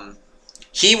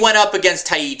 He went up against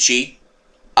Taichi.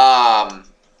 It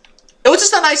was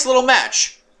just a nice little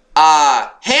match.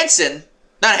 Raymond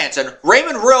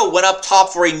Rowe went up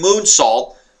top for a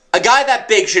moonsault. A guy that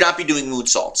big should not be doing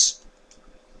moonsaults.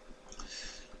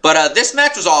 But this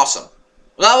match was awesome.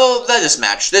 Well, this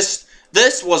match. This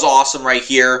was awesome right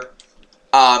here.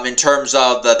 In terms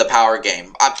of the power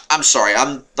game. I'm sorry.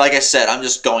 Like I said, I'm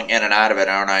just going in and out of it,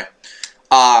 aren't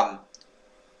I?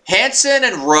 Hansen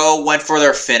and Rowe went for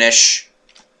their finish.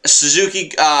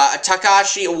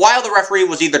 Takashi, while the referee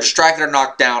was either distracted or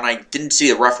knocked down, I didn't see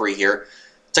the referee here.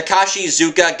 Takashi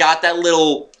Iizuka got that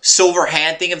little silver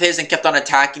hand thing of his and kept on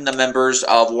attacking the members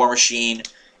of War Machine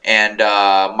and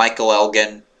Michael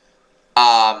Elgin.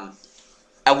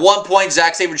 At one point,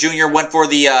 Zack Sabre Jr. went for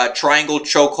the triangle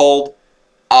chokehold.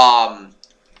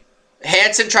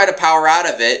 Hansen tried to power out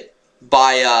of it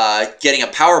by getting a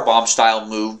powerbomb style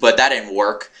move, but that didn't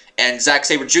work. And Zack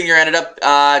Sabre Jr. ended up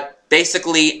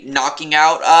basically knocking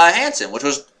out Hansen, which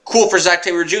was cool for Zack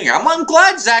Sabre Jr. I'm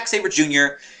glad Zack Sabre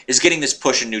Jr. is getting this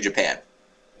push in New Japan.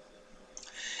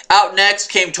 Out next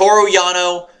came Toru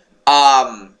Yano.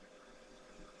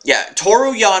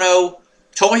 Toru Yano,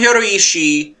 Tomohiro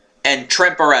Ishii, and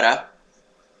Trent Beretta.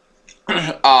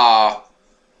 And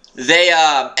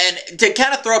to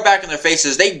kind of throw it back in their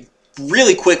faces, they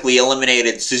really quickly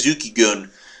eliminated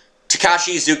Suzuki-gun.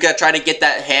 Takashi Iizuka tried to get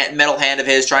that metal hand of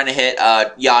his, trying to hit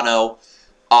Yano.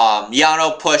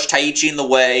 Yano pushed Taichi in the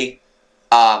way.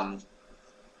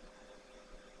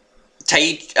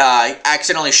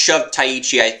 Accidentally shoved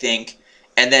Taichi, I think.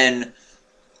 And then,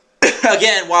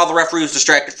 again, while the referee was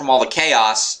distracted from all the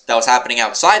chaos that was happening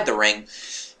outside the ring,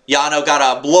 Yano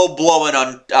got a blow-in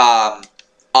on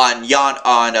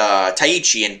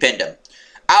Taichi and pinned him.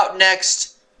 Out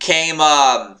next came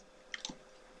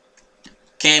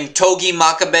Togi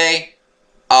Makabe,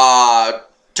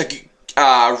 Ryusuke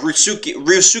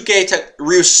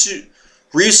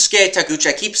Taguchi.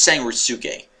 I keep saying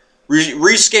Ryusuke.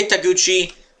 Ryusuke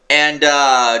Taguchi and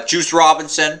Juice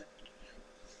Robinson.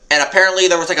 And apparently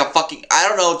there was like a fucking, I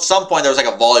don't know, at some point there was like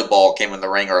a volleyball came in the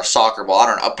ring or a soccer ball. I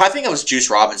don't know. I think it was Juice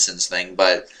Robinson's thing,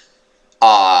 but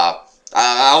I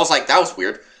was like, that was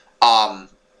weird. Yano,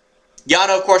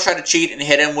 of course, tried to cheat and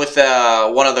hit him with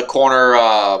one of the corner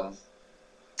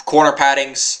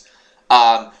paddings.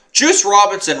 Juice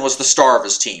Robinson was the star of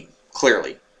his team,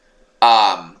 clearly.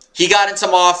 He got in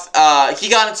some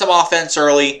offense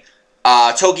early.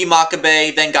 Togi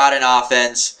Makabe then got in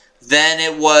offense. Then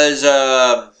it was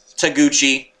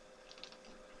Taguchi.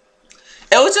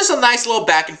 It was just a nice little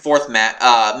back and forth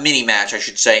mini match, I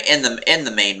should say, in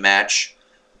the main match.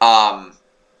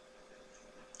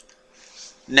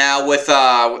 Now with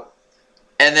and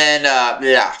then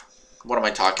yeah, what am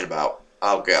I talking about?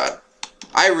 Oh god,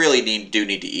 I really do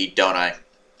need to eat, don't I?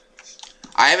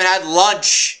 I haven't had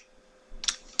lunch.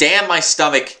 Damn my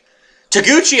stomach.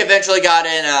 Taguchi eventually got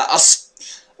in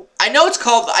I know it's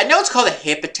called a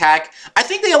hip attack. I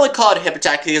think they only call it a hip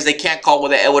attack because they can't call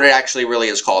it what it actually really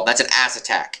is called. That's an ass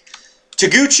attack.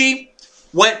 Taguchi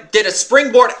did a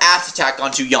springboard ass attack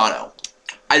onto Yano.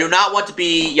 I do not want to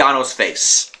be Yano's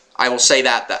face. I will say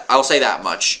that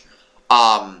much.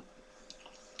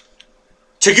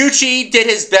 Taguchi did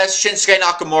his best Shinsuke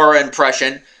Nakamura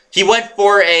impression. He went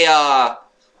for a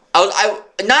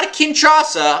not a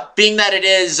Kinshasa, being that it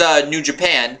is New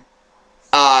Japan.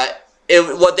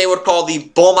 What they would call the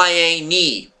Bomaye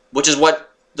knee, which is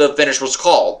what the finish was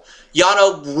called.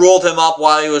 Yano rolled him up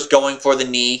while he was going for the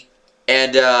knee,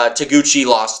 and Taguchi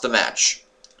lost the match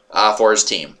for his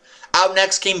team. Out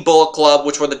next came Bullet Club,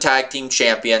 which were the tag team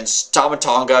champions, Tama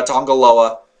Tonga, Tonga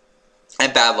Loa,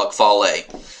 and Bad Luck Fale.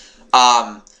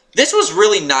 This was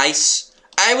really nice.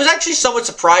 I was actually somewhat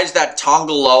surprised that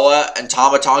Tonga Loa and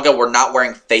Tama Tonga were not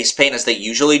wearing face paint as they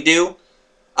usually do.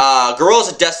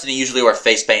 Guerrillas of Destiny usually wear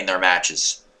face paint in their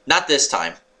matches. Not this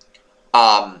time.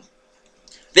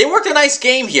 They worked a nice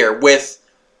game here with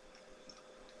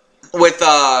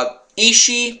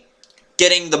Ishii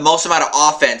getting the most amount of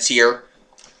offense here.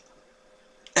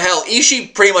 Hell,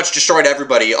 Ishii pretty much destroyed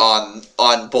everybody on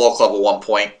Bullet Club at one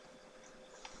point.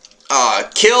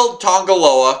 Killed Tonga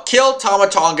Loa, killed Tama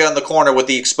Tonga in the corner with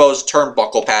the exposed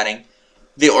turnbuckle padding.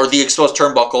 The exposed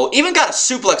turnbuckle. Even got a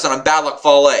suplex on a Bad Luck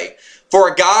Fale. For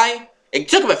a guy, it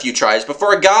took him a few tries, but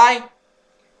for a guy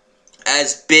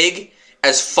as big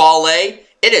as Fale,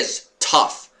 it is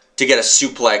tough to get a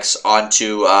suplex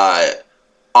onto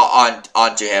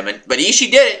him. But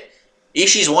Ishii did it.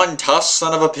 Ishii's one tough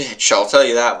son of a bitch, I'll tell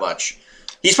you that much.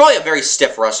 He's probably a very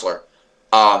stiff wrestler,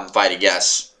 if I had to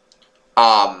guess.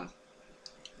 But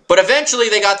eventually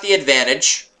they got the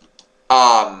advantage.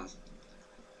 Well,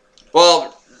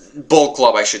 Bullet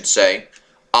Club, I should say.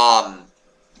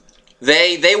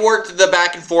 They worked the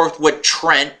back and forth with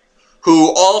Trent,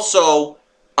 who also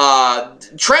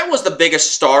Trent was the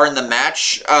biggest star in the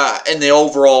match, in the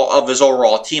his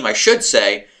overall team, I should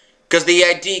say, because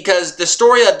the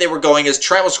story that they were going is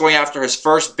Trent was going after his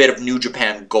first bit of New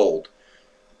Japan gold,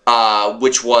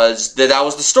 which was that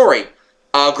was the story.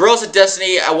 Guerrillas of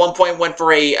Destiny at one point went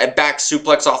for a back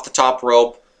suplex off the top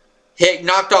rope,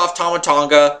 knocked off Tama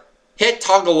Tonga, hit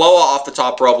Tonga Loa off the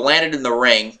top rope, landed in the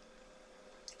ring.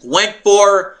 Went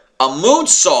for a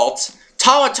moonsault.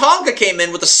 Tama Tonga came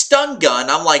in with a stun gun.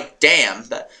 I'm like, damn.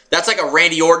 That's like a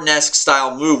Randy Orton-esque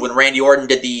style move when Randy Orton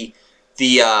did the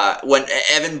when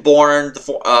Evan Bourne,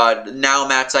 now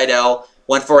Matt Sydal,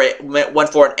 went for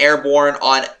an airborne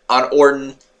on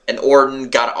Orton, and Orton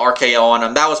got an RKO on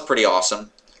him. That was pretty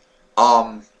awesome.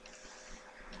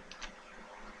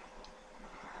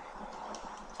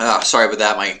 Sorry about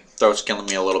that. My throat's killing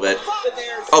me a little bit.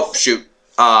 Oh, shoot.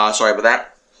 Sorry about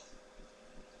that.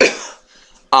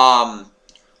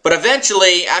 But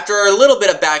eventually, after a little bit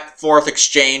of back-and-forth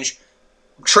exchange,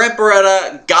 Trent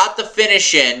Beretta got the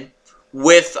finish in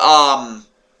with, on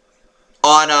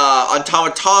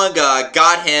Tama Tonga,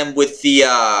 got him with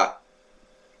the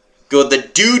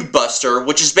Dude Buster,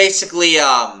 which is basically,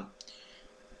 God,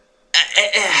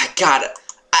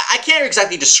 I can't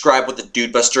exactly describe what the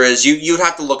Dude Buster is. You'd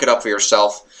have to look it up for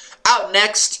yourself. Out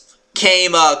next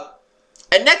came,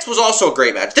 and next was also a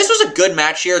great match. This was a good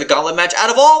match here, the Gauntlet match. Out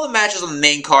of all the matches on the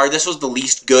main card, this was the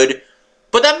least good.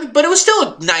 But it was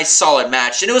still a nice, solid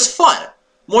match, and it was fun.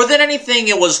 More than anything,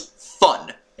 it was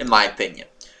fun, in my opinion.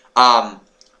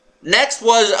 Next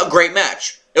was a great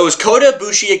match. It was Kota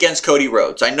Ibushi against Cody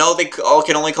Rhodes. I know they all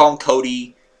can only call him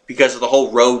Cody because of the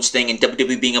whole Rhodes thing and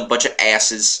WWE being a bunch of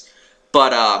asses.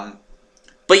 But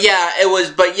yeah,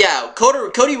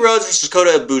 Cody Rhodes versus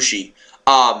Kota Ibushi.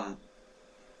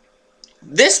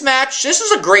 This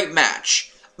was a great match.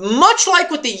 Much like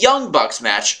with the Young Bucks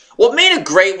match, what made it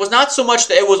great was not so much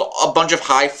that it was a bunch of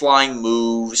high-flying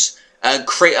moves, a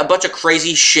bunch of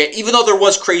crazy shit, even though there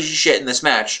was crazy shit in this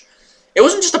match. It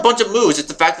wasn't just a bunch of moves, it's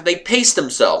the fact that they paced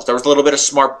themselves. There was a little bit of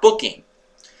smart booking.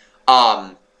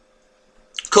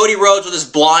 Cody Rhodes with his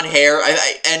blonde hair,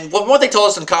 and what they told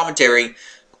us in commentary,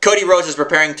 Cody Rhodes is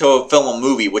preparing to film a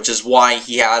movie, which is why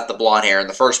he has the blonde hair in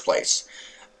the first place.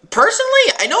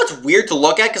 Personally, I know it's weird to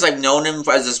look at because I've known him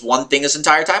as this one thing this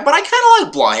entire time, but I kind of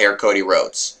like blonde hair Cody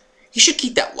Rhodes. He should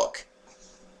keep that look.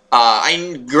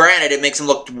 Granted, it makes him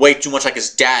look way too much like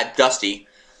his dad, Dusty.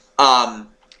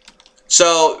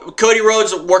 So, Cody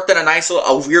Rhodes worked on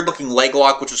a weird-looking leg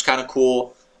lock, which was kind of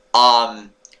cool.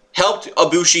 Helped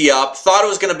Ibushi up. Thought it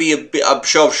was going to be a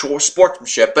show of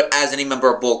sportsmanship, but as any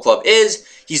member of Bullet Club is,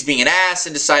 he's being an ass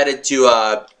and decided to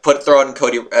throw it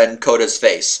in Kota's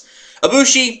face.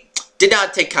 Ibushi did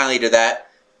not take kindly to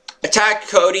that. Attacked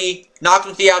Cody, knocked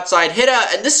him to the outside, hit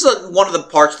and this is one of the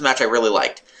parts of the match I really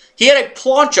liked. He had a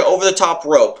plancha over the top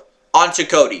rope onto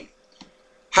Cody.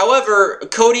 However,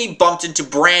 Cody bumped into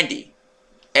Brandy.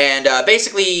 And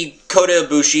basically, Kota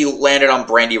Ibushi landed on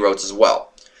Brandy Rhodes as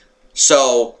well.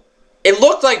 So, it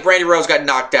looked like Brandy Rhodes got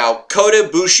knocked out. Kota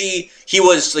Ibushi, he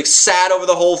was like sad over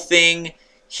the whole thing.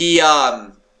 He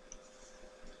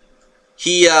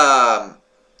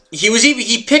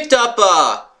picked up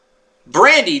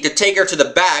Brandy to take her to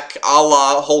the back, a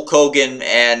la Hulk Hogan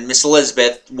and Miss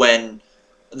Elizabeth, when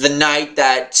the night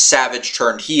that Savage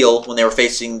turned heel, when they were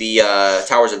facing the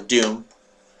Towers of Doom,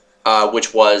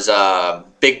 which was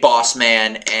Big Boss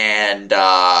Man and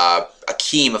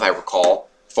Akeem, if I recall,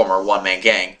 former one-man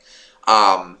gang.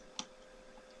 And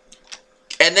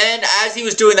then, as he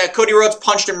was doing that, Cody Rhodes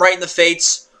punched him right in the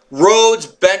face. Rhodes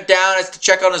bent down as to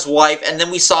check on his wife, and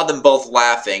then we saw them both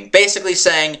laughing, basically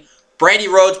saying Brandy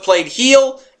Rhodes played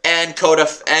heel, and Kota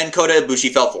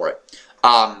Ibushi fell for it.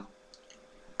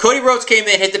 Cody Rhodes came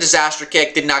in, hit the disaster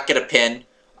kick, did not get a pin.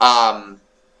 I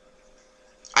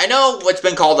know it's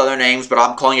been called other names, but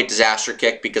I'm calling it disaster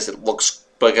kick because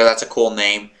that's a cool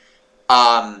name.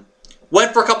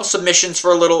 Went for a couple submissions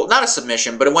for a little, not a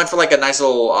submission, but it went for like a nice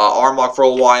little arm lock for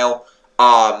a while.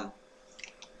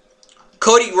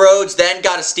 Cody Rhodes then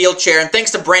got a steel chair, and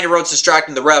thanks to Brandy Rhodes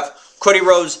distracting the ref, Cody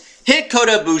Rhodes hit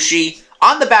Kota Ibushi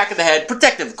on the back of the head,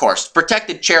 protected, of course,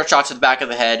 protected chair shots to the back of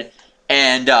the head,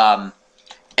 and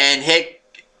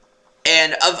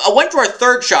went for a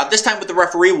third shot, this time with the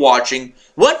referee watching,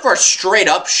 went for a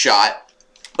straight-up shot.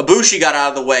 Ibushi got out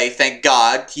of the way, thank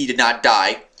God, he did not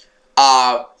die.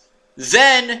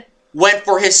 Then went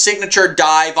for his signature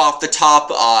dive off the top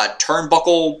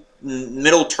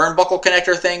middle turnbuckle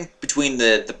connector thing between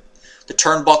the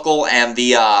turnbuckle and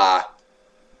the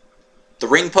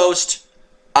ring post.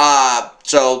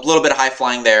 So a little bit of high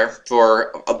flying there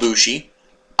for Ibushi.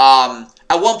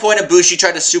 At one point, Ibushi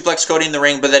tried to suplex Cody in the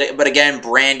ring, but again,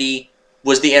 Brandy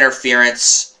was the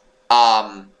interference.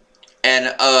 And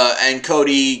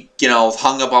Cody,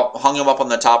 hung him up on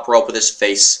the top rope with his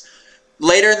face.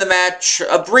 Later in the match,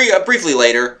 briefly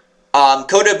later,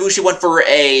 Kota Ibushi went for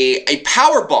a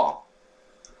power bomb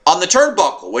on the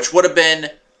turnbuckle, which would have been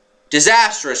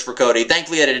disastrous for Cody.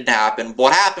 Thankfully, that didn't happen.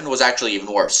 What happened was actually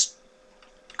even worse.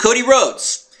 Cody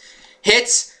Rhodes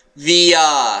hit the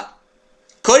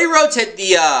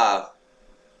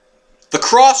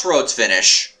Crossroads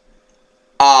finish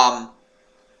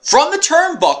from the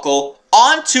turnbuckle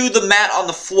onto the mat on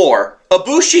the floor.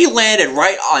 Ibushi landed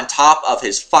right on top of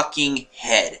his fucking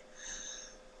head.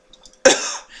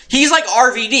 He's like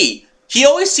RVD. He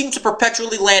always seems to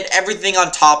perpetually land everything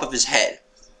on top of his head.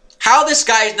 How this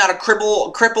guy is not a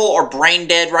cripple or brain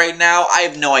dead right now, I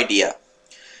have no idea.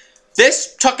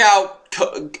 This took out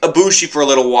Ibushi for a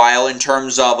little while in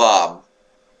terms of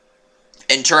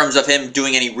him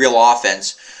doing any real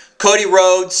offense. Cody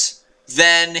Rhodes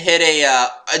then hit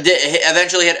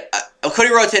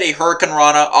Cody Rhodes hit a Hurricane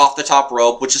Rana off the top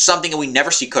rope, which is something that we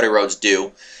never see Cody Rhodes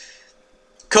do.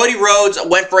 Cody Rhodes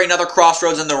went for another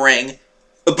crossroads in the ring.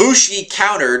 Ibushi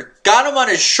countered, got him on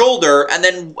his shoulder, and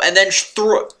then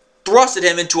thrusted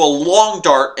him into a long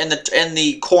dart in one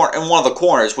of the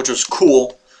corners, which was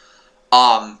cool.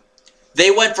 They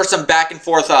went for some back and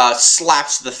forth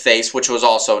slaps to the face, which was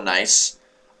also nice.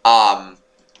 Kota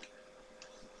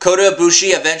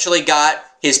Ibushi eventually got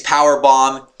his power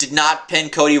bomb, did not pin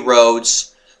Cody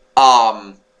Rhodes.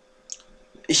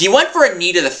 He went for a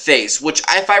knee to the face, which,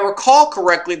 if I recall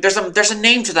correctly, there's a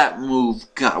name to that move.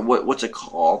 God, what's it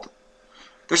called?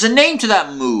 There's a name to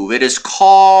that move. It is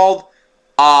called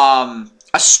not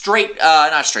straight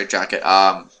jacket.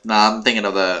 No, I'm thinking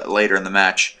of later in the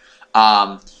match.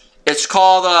 It's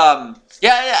called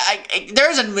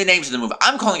there's a name to the move.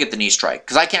 I'm calling it the knee strike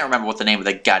because I can't remember what the name of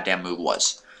the goddamn move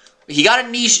was. He got a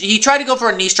knee. He tried to go for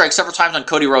a knee strike several times on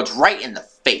Cody Rhodes right in the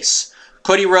face.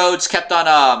 Cody Rhodes kept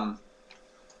on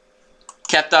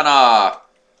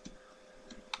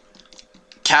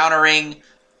countering.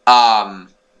 At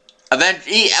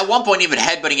one point, even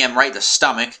headbutting him right in the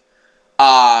stomach.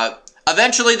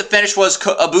 Eventually, the finish was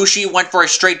Ibushi went for a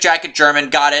straight jacket German,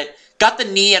 got it, got the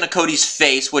knee into Cody's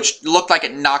face, which looked like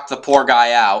it knocked the poor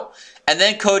guy out. And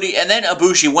then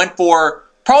Ibushi went for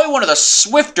probably one of the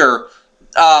swifter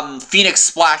Phoenix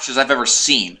splashes I've ever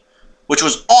seen, which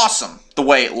was awesome the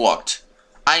way it looked.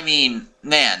 I mean,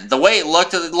 man, the way it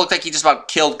looked like he just about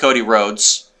killed Cody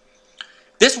Rhodes.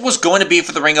 This was going to be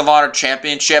for the Ring of Honor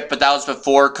Championship, but that was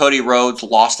before Cody Rhodes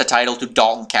lost the title to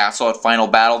Dalton Castle at Final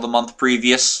Battle the month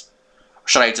previous. Or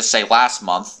should I just say last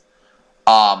month?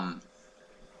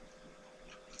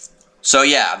 So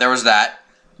yeah, there was that.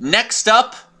 Next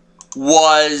up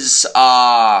was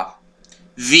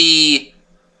the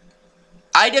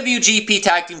IWGP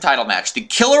Tag Team title match. The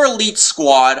Killer Elite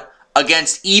Squad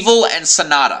against Evil and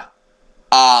Sanada.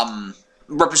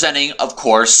 Representing, of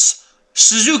course,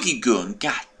 Suzuki-gun.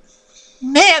 God,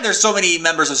 man, there's so many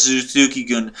members of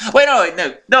Suzuki-gun. Wait,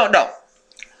 no.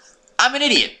 I'm an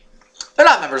idiot. They're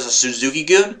not members of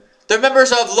Suzuki-gun. They're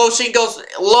members of Los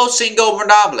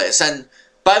Ingobernables. And,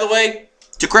 by the way,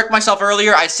 to correct myself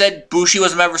earlier, I said Bushi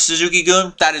was a member of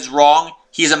Suzuki-gun. That is wrong.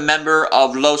 He's a member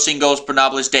of Los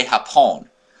Ingobernables de Japon.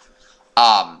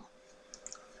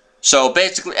 So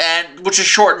basically, which is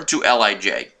shortened to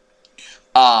LIJ.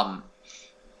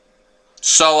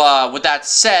 With that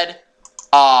said,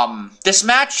 this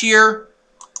match here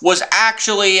was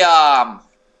actually, I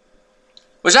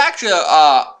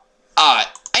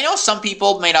know some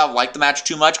people may not like the match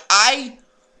too much.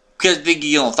 Because Big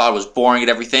E thought it was boring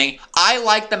and everything. I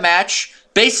liked the match.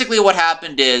 Basically what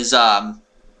happened is,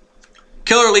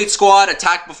 Killer Elite Squad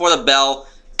attacked before the bell,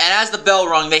 and as the bell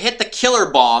rung, they hit the Killer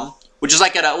Bomb, which is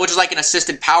like an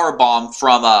assisted power bomb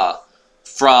from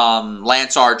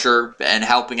Lance Archer, and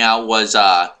helping out was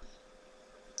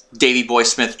Davey Boy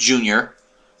Smith Jr.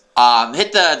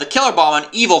 Hit the Killer Bomb on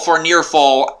Evil for a near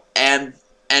fall, and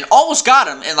almost got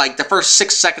him in like the first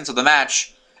 6 seconds of the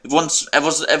match. If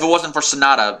it wasn't for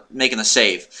Sanada making the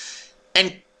save,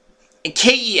 and in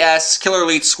KES Killer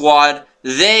Elite Squad,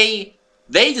 they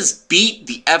just beat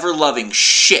the ever-loving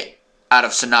shit out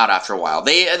of Sanada after a while.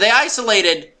 They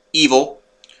isolated Evil,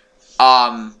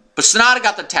 but Sanada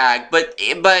got the tag. But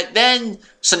then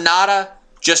Sanada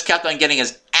just kept on getting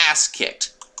his ass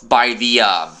kicked by the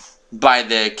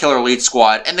Killer Elite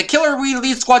Squad, and the Killer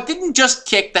Elite Squad didn't just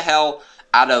kick the hell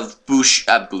out of Bushi,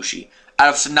 out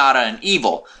of Sanada and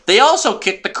Evil. They also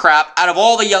kicked the crap out of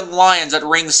all the young lions at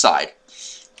ringside,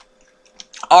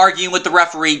 arguing with the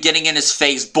referee, getting in his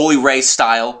face, Bully Ray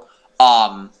style,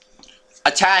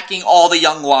 attacking all the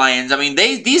young lions. I mean,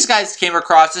 these guys came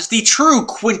across as the true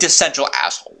quintessential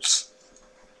assholes.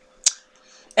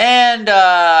 And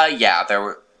yeah,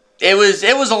 it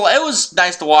was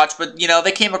nice to watch, but you know,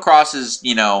 they came across as,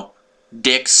 you know,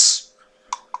 dicks,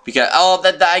 because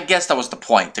I guess that was the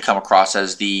point, to come across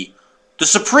as the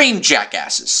supreme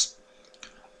jackasses.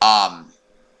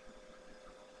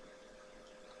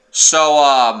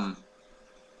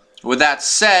 With that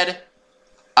said,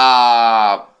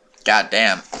 god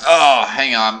damn. Oh,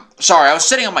 hang on. Sorry, I was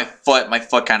sitting on my foot. My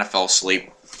foot kind of fell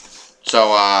asleep.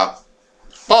 So,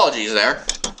 apologies there.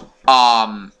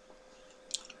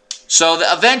 So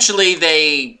eventually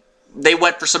they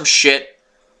went for some shit.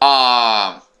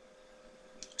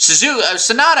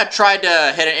 Sanada tried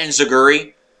to hit an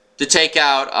enziguri to take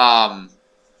out,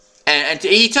 and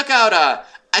he took out,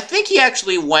 I think he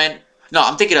actually went, no,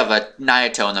 I'm thinking of a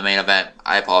Naito in the main event.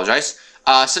 I apologize.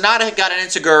 Sanada got an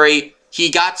enziguri. He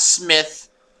got Smith,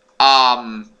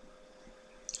 I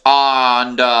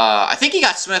think he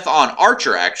got Smith on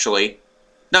Archer, actually.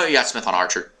 No, he got Smith on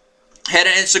Archer. Had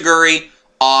an enziguri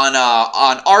on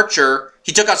Archer.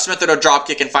 He took out Smith with a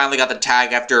dropkick and finally got the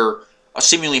tag after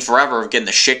seemingly forever of getting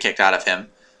the shit kicked out of him.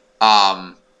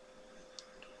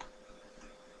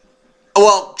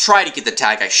 Well, try to get the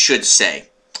tag, I should say.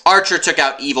 Archer took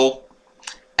out Evil,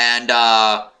 and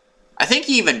I think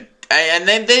he even, and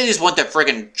then they just went to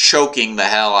friggin' choking the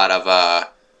hell out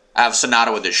of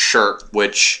Sanada with his shirt,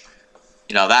 which,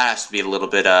 you know, that has to be a little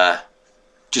bit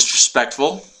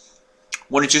disrespectful,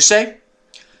 wouldn't you say?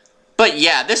 But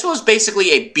yeah, this was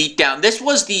basically a beatdown. This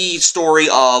was the story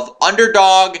of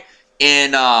underdog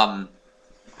in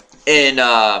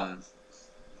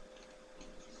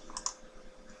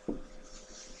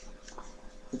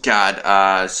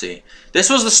let's see. This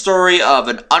was the story of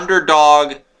an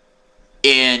underdog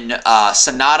in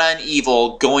Sanada and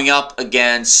Evil going up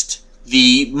against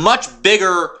the much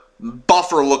bigger,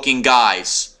 buffer-looking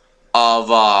guys of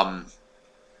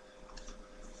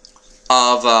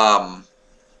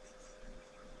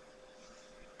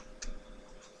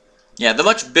yeah, the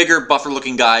much bigger,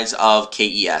 buffer-looking guys of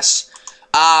KES.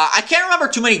 I can't remember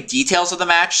too many details of the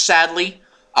match, sadly,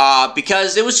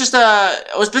 because it was just a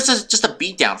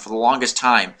beatdown for the longest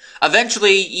time.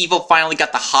 Eventually, Evil finally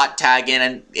got the hot tag in,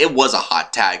 and it was a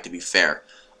hot tag, to be fair.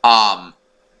 He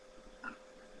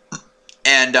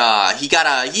hit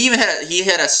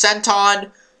a senton,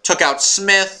 took out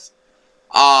Smith.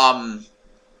 Lance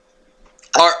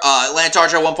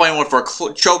Archer at one point went for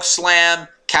a choke slam.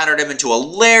 Countered him into a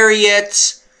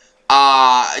lariat.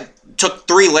 Took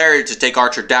 3 lariats to take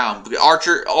Archer down.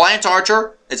 Lance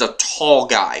Archer is a tall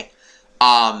guy.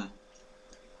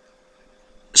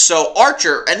 So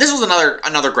Archer, and this was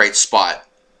another great spot.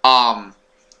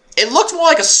 It looked more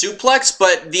like a suplex,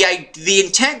 but the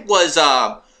intent was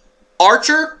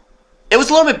Archer. It was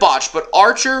a little bit botched, but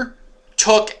Archer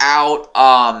took out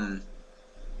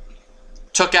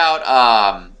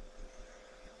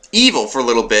Evil for a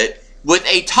little bit. With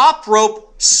a top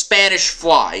rope Spanish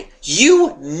fly.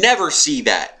 You never see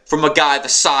that from a guy the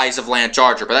size of Lance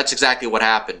Archer, but that's exactly what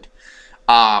happened.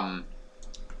 With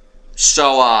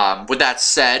that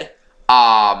said,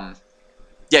 yeah,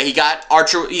 he got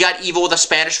Evil with a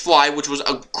Spanish fly, which was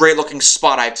a great looking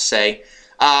spot, I have to say.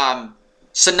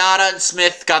 Sanada and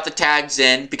Smith got the tags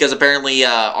in, because apparently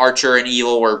Archer and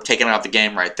Evil were taking out the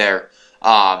game right there.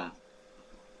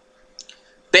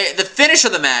 The finish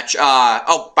of the match,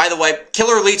 oh, by the way,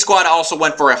 Killer Elite Squad also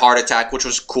went for a heart attack, which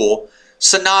was cool.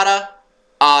 Sanada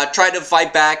tried to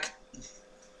fight back.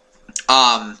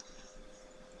 Got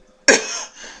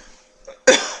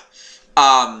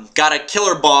a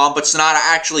killer bomb, but Sanada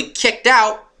actually kicked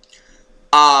out.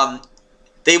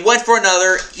 They went for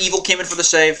another. Evil came in for the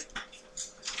save.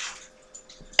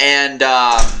 And,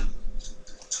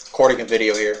 recording a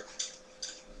video here.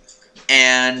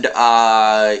 And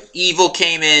Evil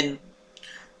came in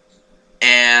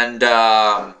and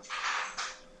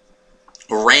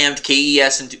rammed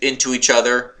KES into each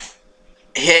other.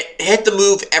 Hit the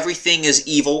move, Everything is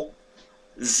Evil.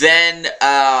 Then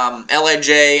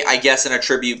LIJ, I guess in a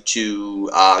tribute to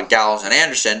Gallows and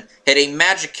Anderson, hit a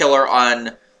Magic Killer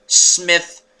on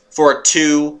Smith for a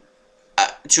 2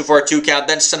 count.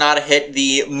 Then Sanada hit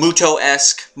the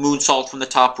Muto-esque moonsault from the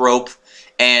top rope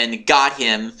and got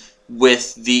him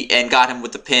with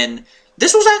the pin.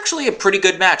 This was actually a pretty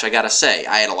good match, I gotta say.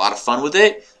 I had a lot of fun with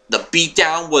it. The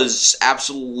beatdown was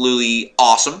absolutely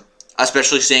awesome,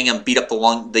 especially seeing him beat up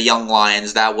the Young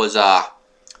Lions. That was a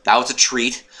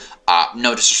treat.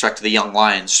 No disrespect to the Young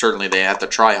Lions, certainly they have to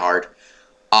try hard.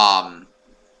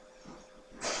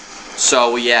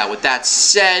 So yeah, with that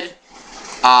said,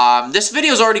 this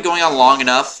video is already going on long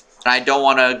enough, and I don't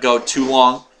want to go too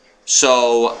long.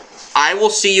 So I will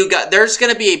see you guys. There's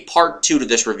going to be a part 2 to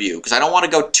this review, because I don't want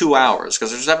to go 2 hours,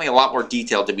 because there's definitely a lot more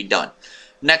detail to be done.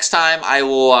 Next time, I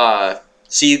will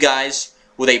see you guys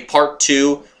with a part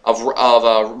 2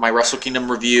 of my Wrestle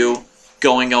Kingdom review,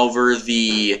 going over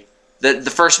the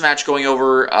first match, going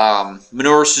over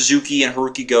Minoru Suzuki and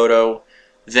Hirooki Goto,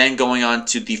 then going on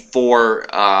to the 4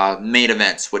 main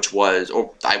events, which was,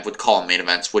 or I would call them main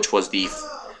events, which was the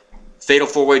Fatal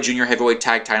 4-Way Junior Heavyweight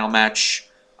Tag Title match,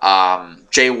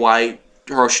 Jay White,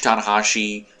 Hiroshi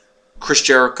Tanahashi, Chris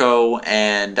Jericho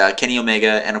and Kenny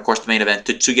Omega, and of course the main event,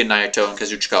 Tetsuya Naito and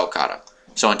Kazuchika Okada.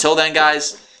 So until then,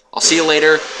 guys, I'll see you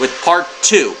later with part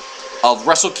 2 of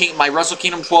my Wrestle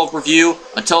Kingdom 12 review.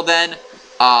 Until then,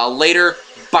 later.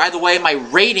 By the way, my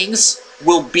ratings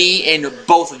will be in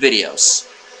both videos.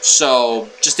 So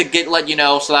just to let you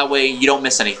know, so that way you don't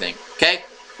miss anything. Okay?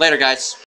 Later, guys.